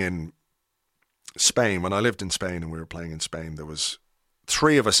playing in Spain, when I lived in Spain and we were playing in Spain, there was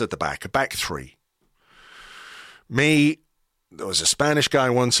three of us at the back, a back three. Me, there was a Spanish guy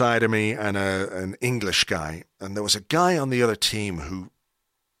one side of me and an English guy. And there was a guy on the other team who,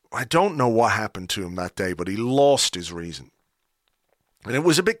 I don't know what happened to him that day, but he lost his reason. And it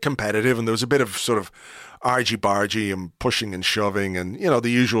was a bit competitive and there was a bit of sort of argy-bargy and pushing and shoving and, the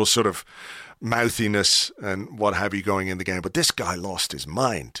usual sort of mouthiness and what have you going in the game. But this guy lost his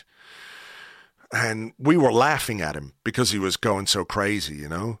mind. And we were laughing at him because he was going so crazy,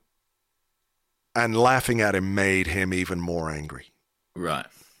 And laughing at him made him even more angry. Right.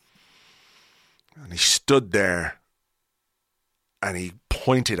 And he stood there and he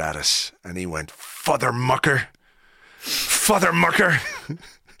pointed at us and he went, "Father mucker,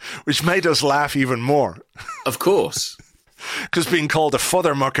 which made us laugh even more. Of course. Because being called a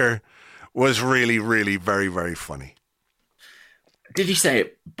father mucker was really, really very, very funny. Did he say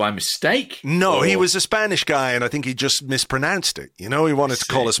it by mistake? No, he was a Spanish guy, and I think he just mispronounced it. He wanted to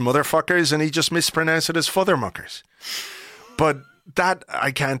call us motherfuckers, and he just mispronounced it as fathermuckers. But that,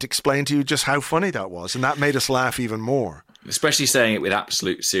 I can't explain to you just how funny that was, and that made us laugh even more. Especially saying it with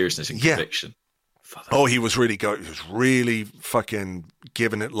absolute seriousness and conviction. Oh, he was really good. He was really fucking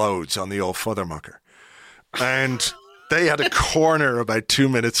giving it loads on the old fathermucker. And they had a corner about 2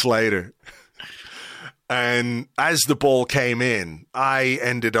 minutes later. And as the ball came in, I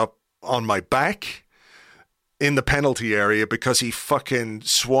ended up on my back in the penalty area because he fucking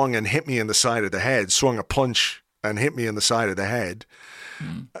swung and hit me in the side of the head, swung a punch and hit me in the side of the head.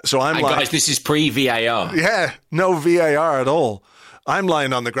 So I'm like... Guys, this is pre-VAR. Yeah, no VAR at all. I'm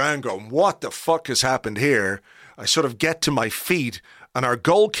lying on the ground going, what the fuck has happened here? I sort of get to my feet, and our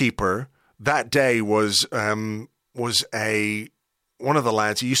goalkeeper that day was one of the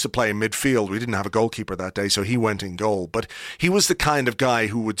lads. He used to play in midfield. We didn't have a goalkeeper that day, so he went in goal. But he was the kind of guy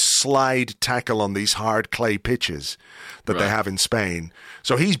who would slide tackle on these hard clay pitches that they have in Spain.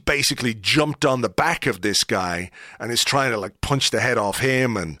 So he's basically jumped on the back of this guy and is trying to like punch the head off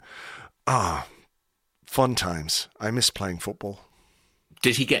him. And fun times. I miss playing football.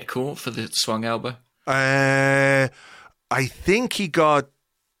 Did he get caught for the swung elbow? I think he got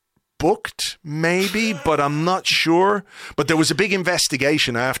booked, maybe, but I'm not sure. But there was a big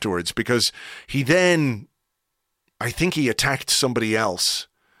investigation afterwards because he then, I think he attacked somebody else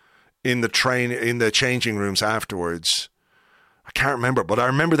in the changing rooms afterwards. I can't remember, but I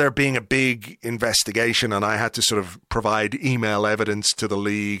remember there being a big investigation and I had to sort of provide email evidence to the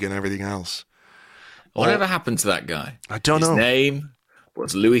league and everything else. Whatever happened to that guy? I don't know. His name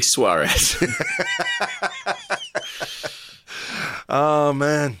was Luis Suarez. Oh,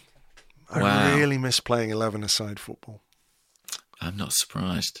 man. I really miss playing 11-a-side football. I'm not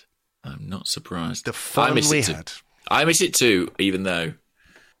surprised. The fun we had. I miss it too, even though,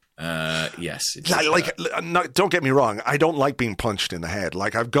 yes. Don't get me wrong. I don't like being punched in the head.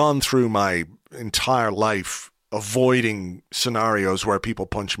 Like, I've gone through my entire life avoiding scenarios where people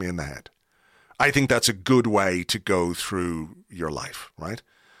punch me in the head. I think that's a good way to go through your life, right?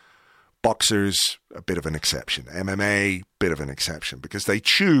 Boxers, a bit of an exception. MMA, bit of an exception, because they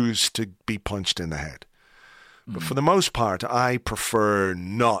choose to be punched in the head. But for the most part, I prefer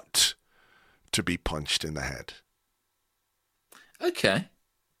not to be punched in the head. Okay.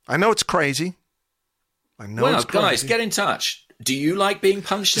 I know it's crazy. I know well, it's crazy. guys, get in touch. Do you like being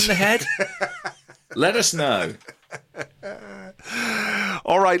punched in the head? Let us know.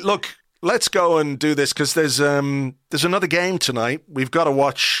 All right, look, let's go and do this, because there's another game tonight. We've got to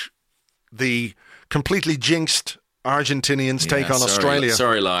watch the completely jinxed Argentinians take on Australia.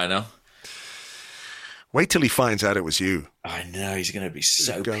 Sorry, Lionel. Wait till he finds out it was you. I know, he's going to be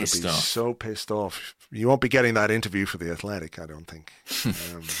so pissed off. So pissed off. You won't be getting that interview for The Athletic, I don't think.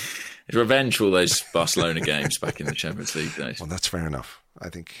 It's revenge for all those Barcelona games back in the Champions League days. Well, that's fair enough. I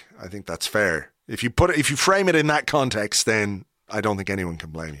think that's fair. If you frame it in that context, then I don't think anyone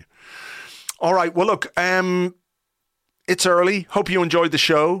can blame you. All right. Well, look, it's early. Hope you enjoyed the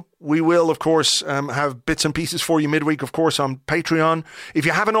show. We will, of course, have bits and pieces for you midweek, of course, on Patreon. If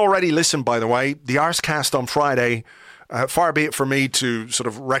you haven't already listened, by the way, the Arscast on Friday, far be it for me to sort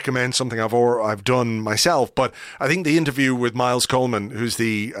of recommend something I've done myself, but I think the interview with Miles Coleman, who's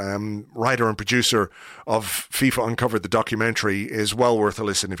the writer and producer of FIFA Uncovered, the documentary, is well worth a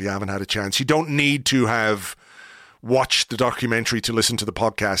listen if you haven't had a chance. You don't need to have watched the documentary to listen to the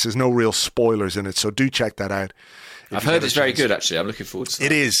podcast. There's no real spoilers in it, so do check that out. I've heard it's very good, actually. I'm looking forward to that.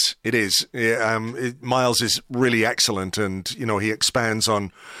 It is. Yeah, Miles is really excellent, and he expands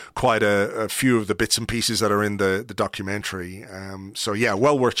on quite a few of the bits and pieces that are in the documentary. So yeah,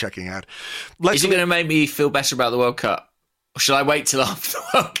 well worth checking out. Is it going to make me feel better about the World Cup? Or should I wait till after the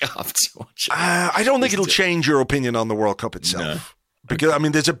World Cup to watch it? I don't think it'll change your opinion on the World Cup itself. No. Because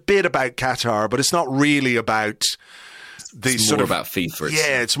there's a bit about Qatar, but it's not really about. It's more about FIFA.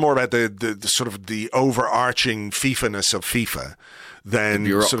 Yeah, it's more about the sort of the overarching FIFA-ness of FIFA than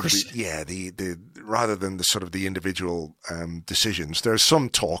sort of the rather than the sort of the individual decisions. There's some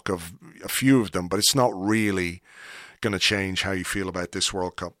talk of a few of them, but it's not really going to change how you feel about this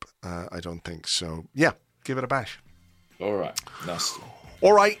World Cup. I don't think so. Yeah, give it a bash. All right, nice.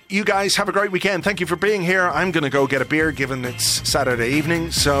 All right, you guys have a great weekend. Thank you for being here. I'm going to go get a beer, given it's Saturday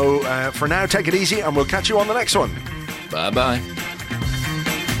evening. So for now, take it easy, and we'll catch you on the next one. Bye-bye.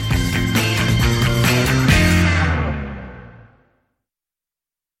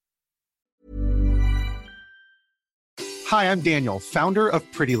 Hi, I'm Daniel, founder of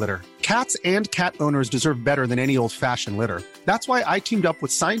Pretty Litter. Cats and cat owners deserve better than any old-fashioned litter. That's why I teamed up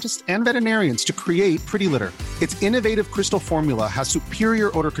with scientists and veterinarians to create Pretty Litter. Its innovative crystal formula has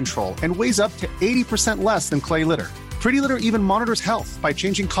superior odor control and weighs up to 80% less than clay litter. Pretty Litter even monitors health by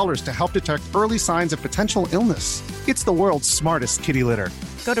changing colors to help detect early signs of potential illness. It's the world's smartest kitty litter.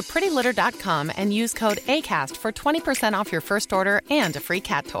 Go to prettylitter.com and use code ACAST for 20% off your first order and a free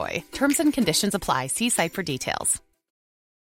cat toy. Terms and conditions apply. See site for details.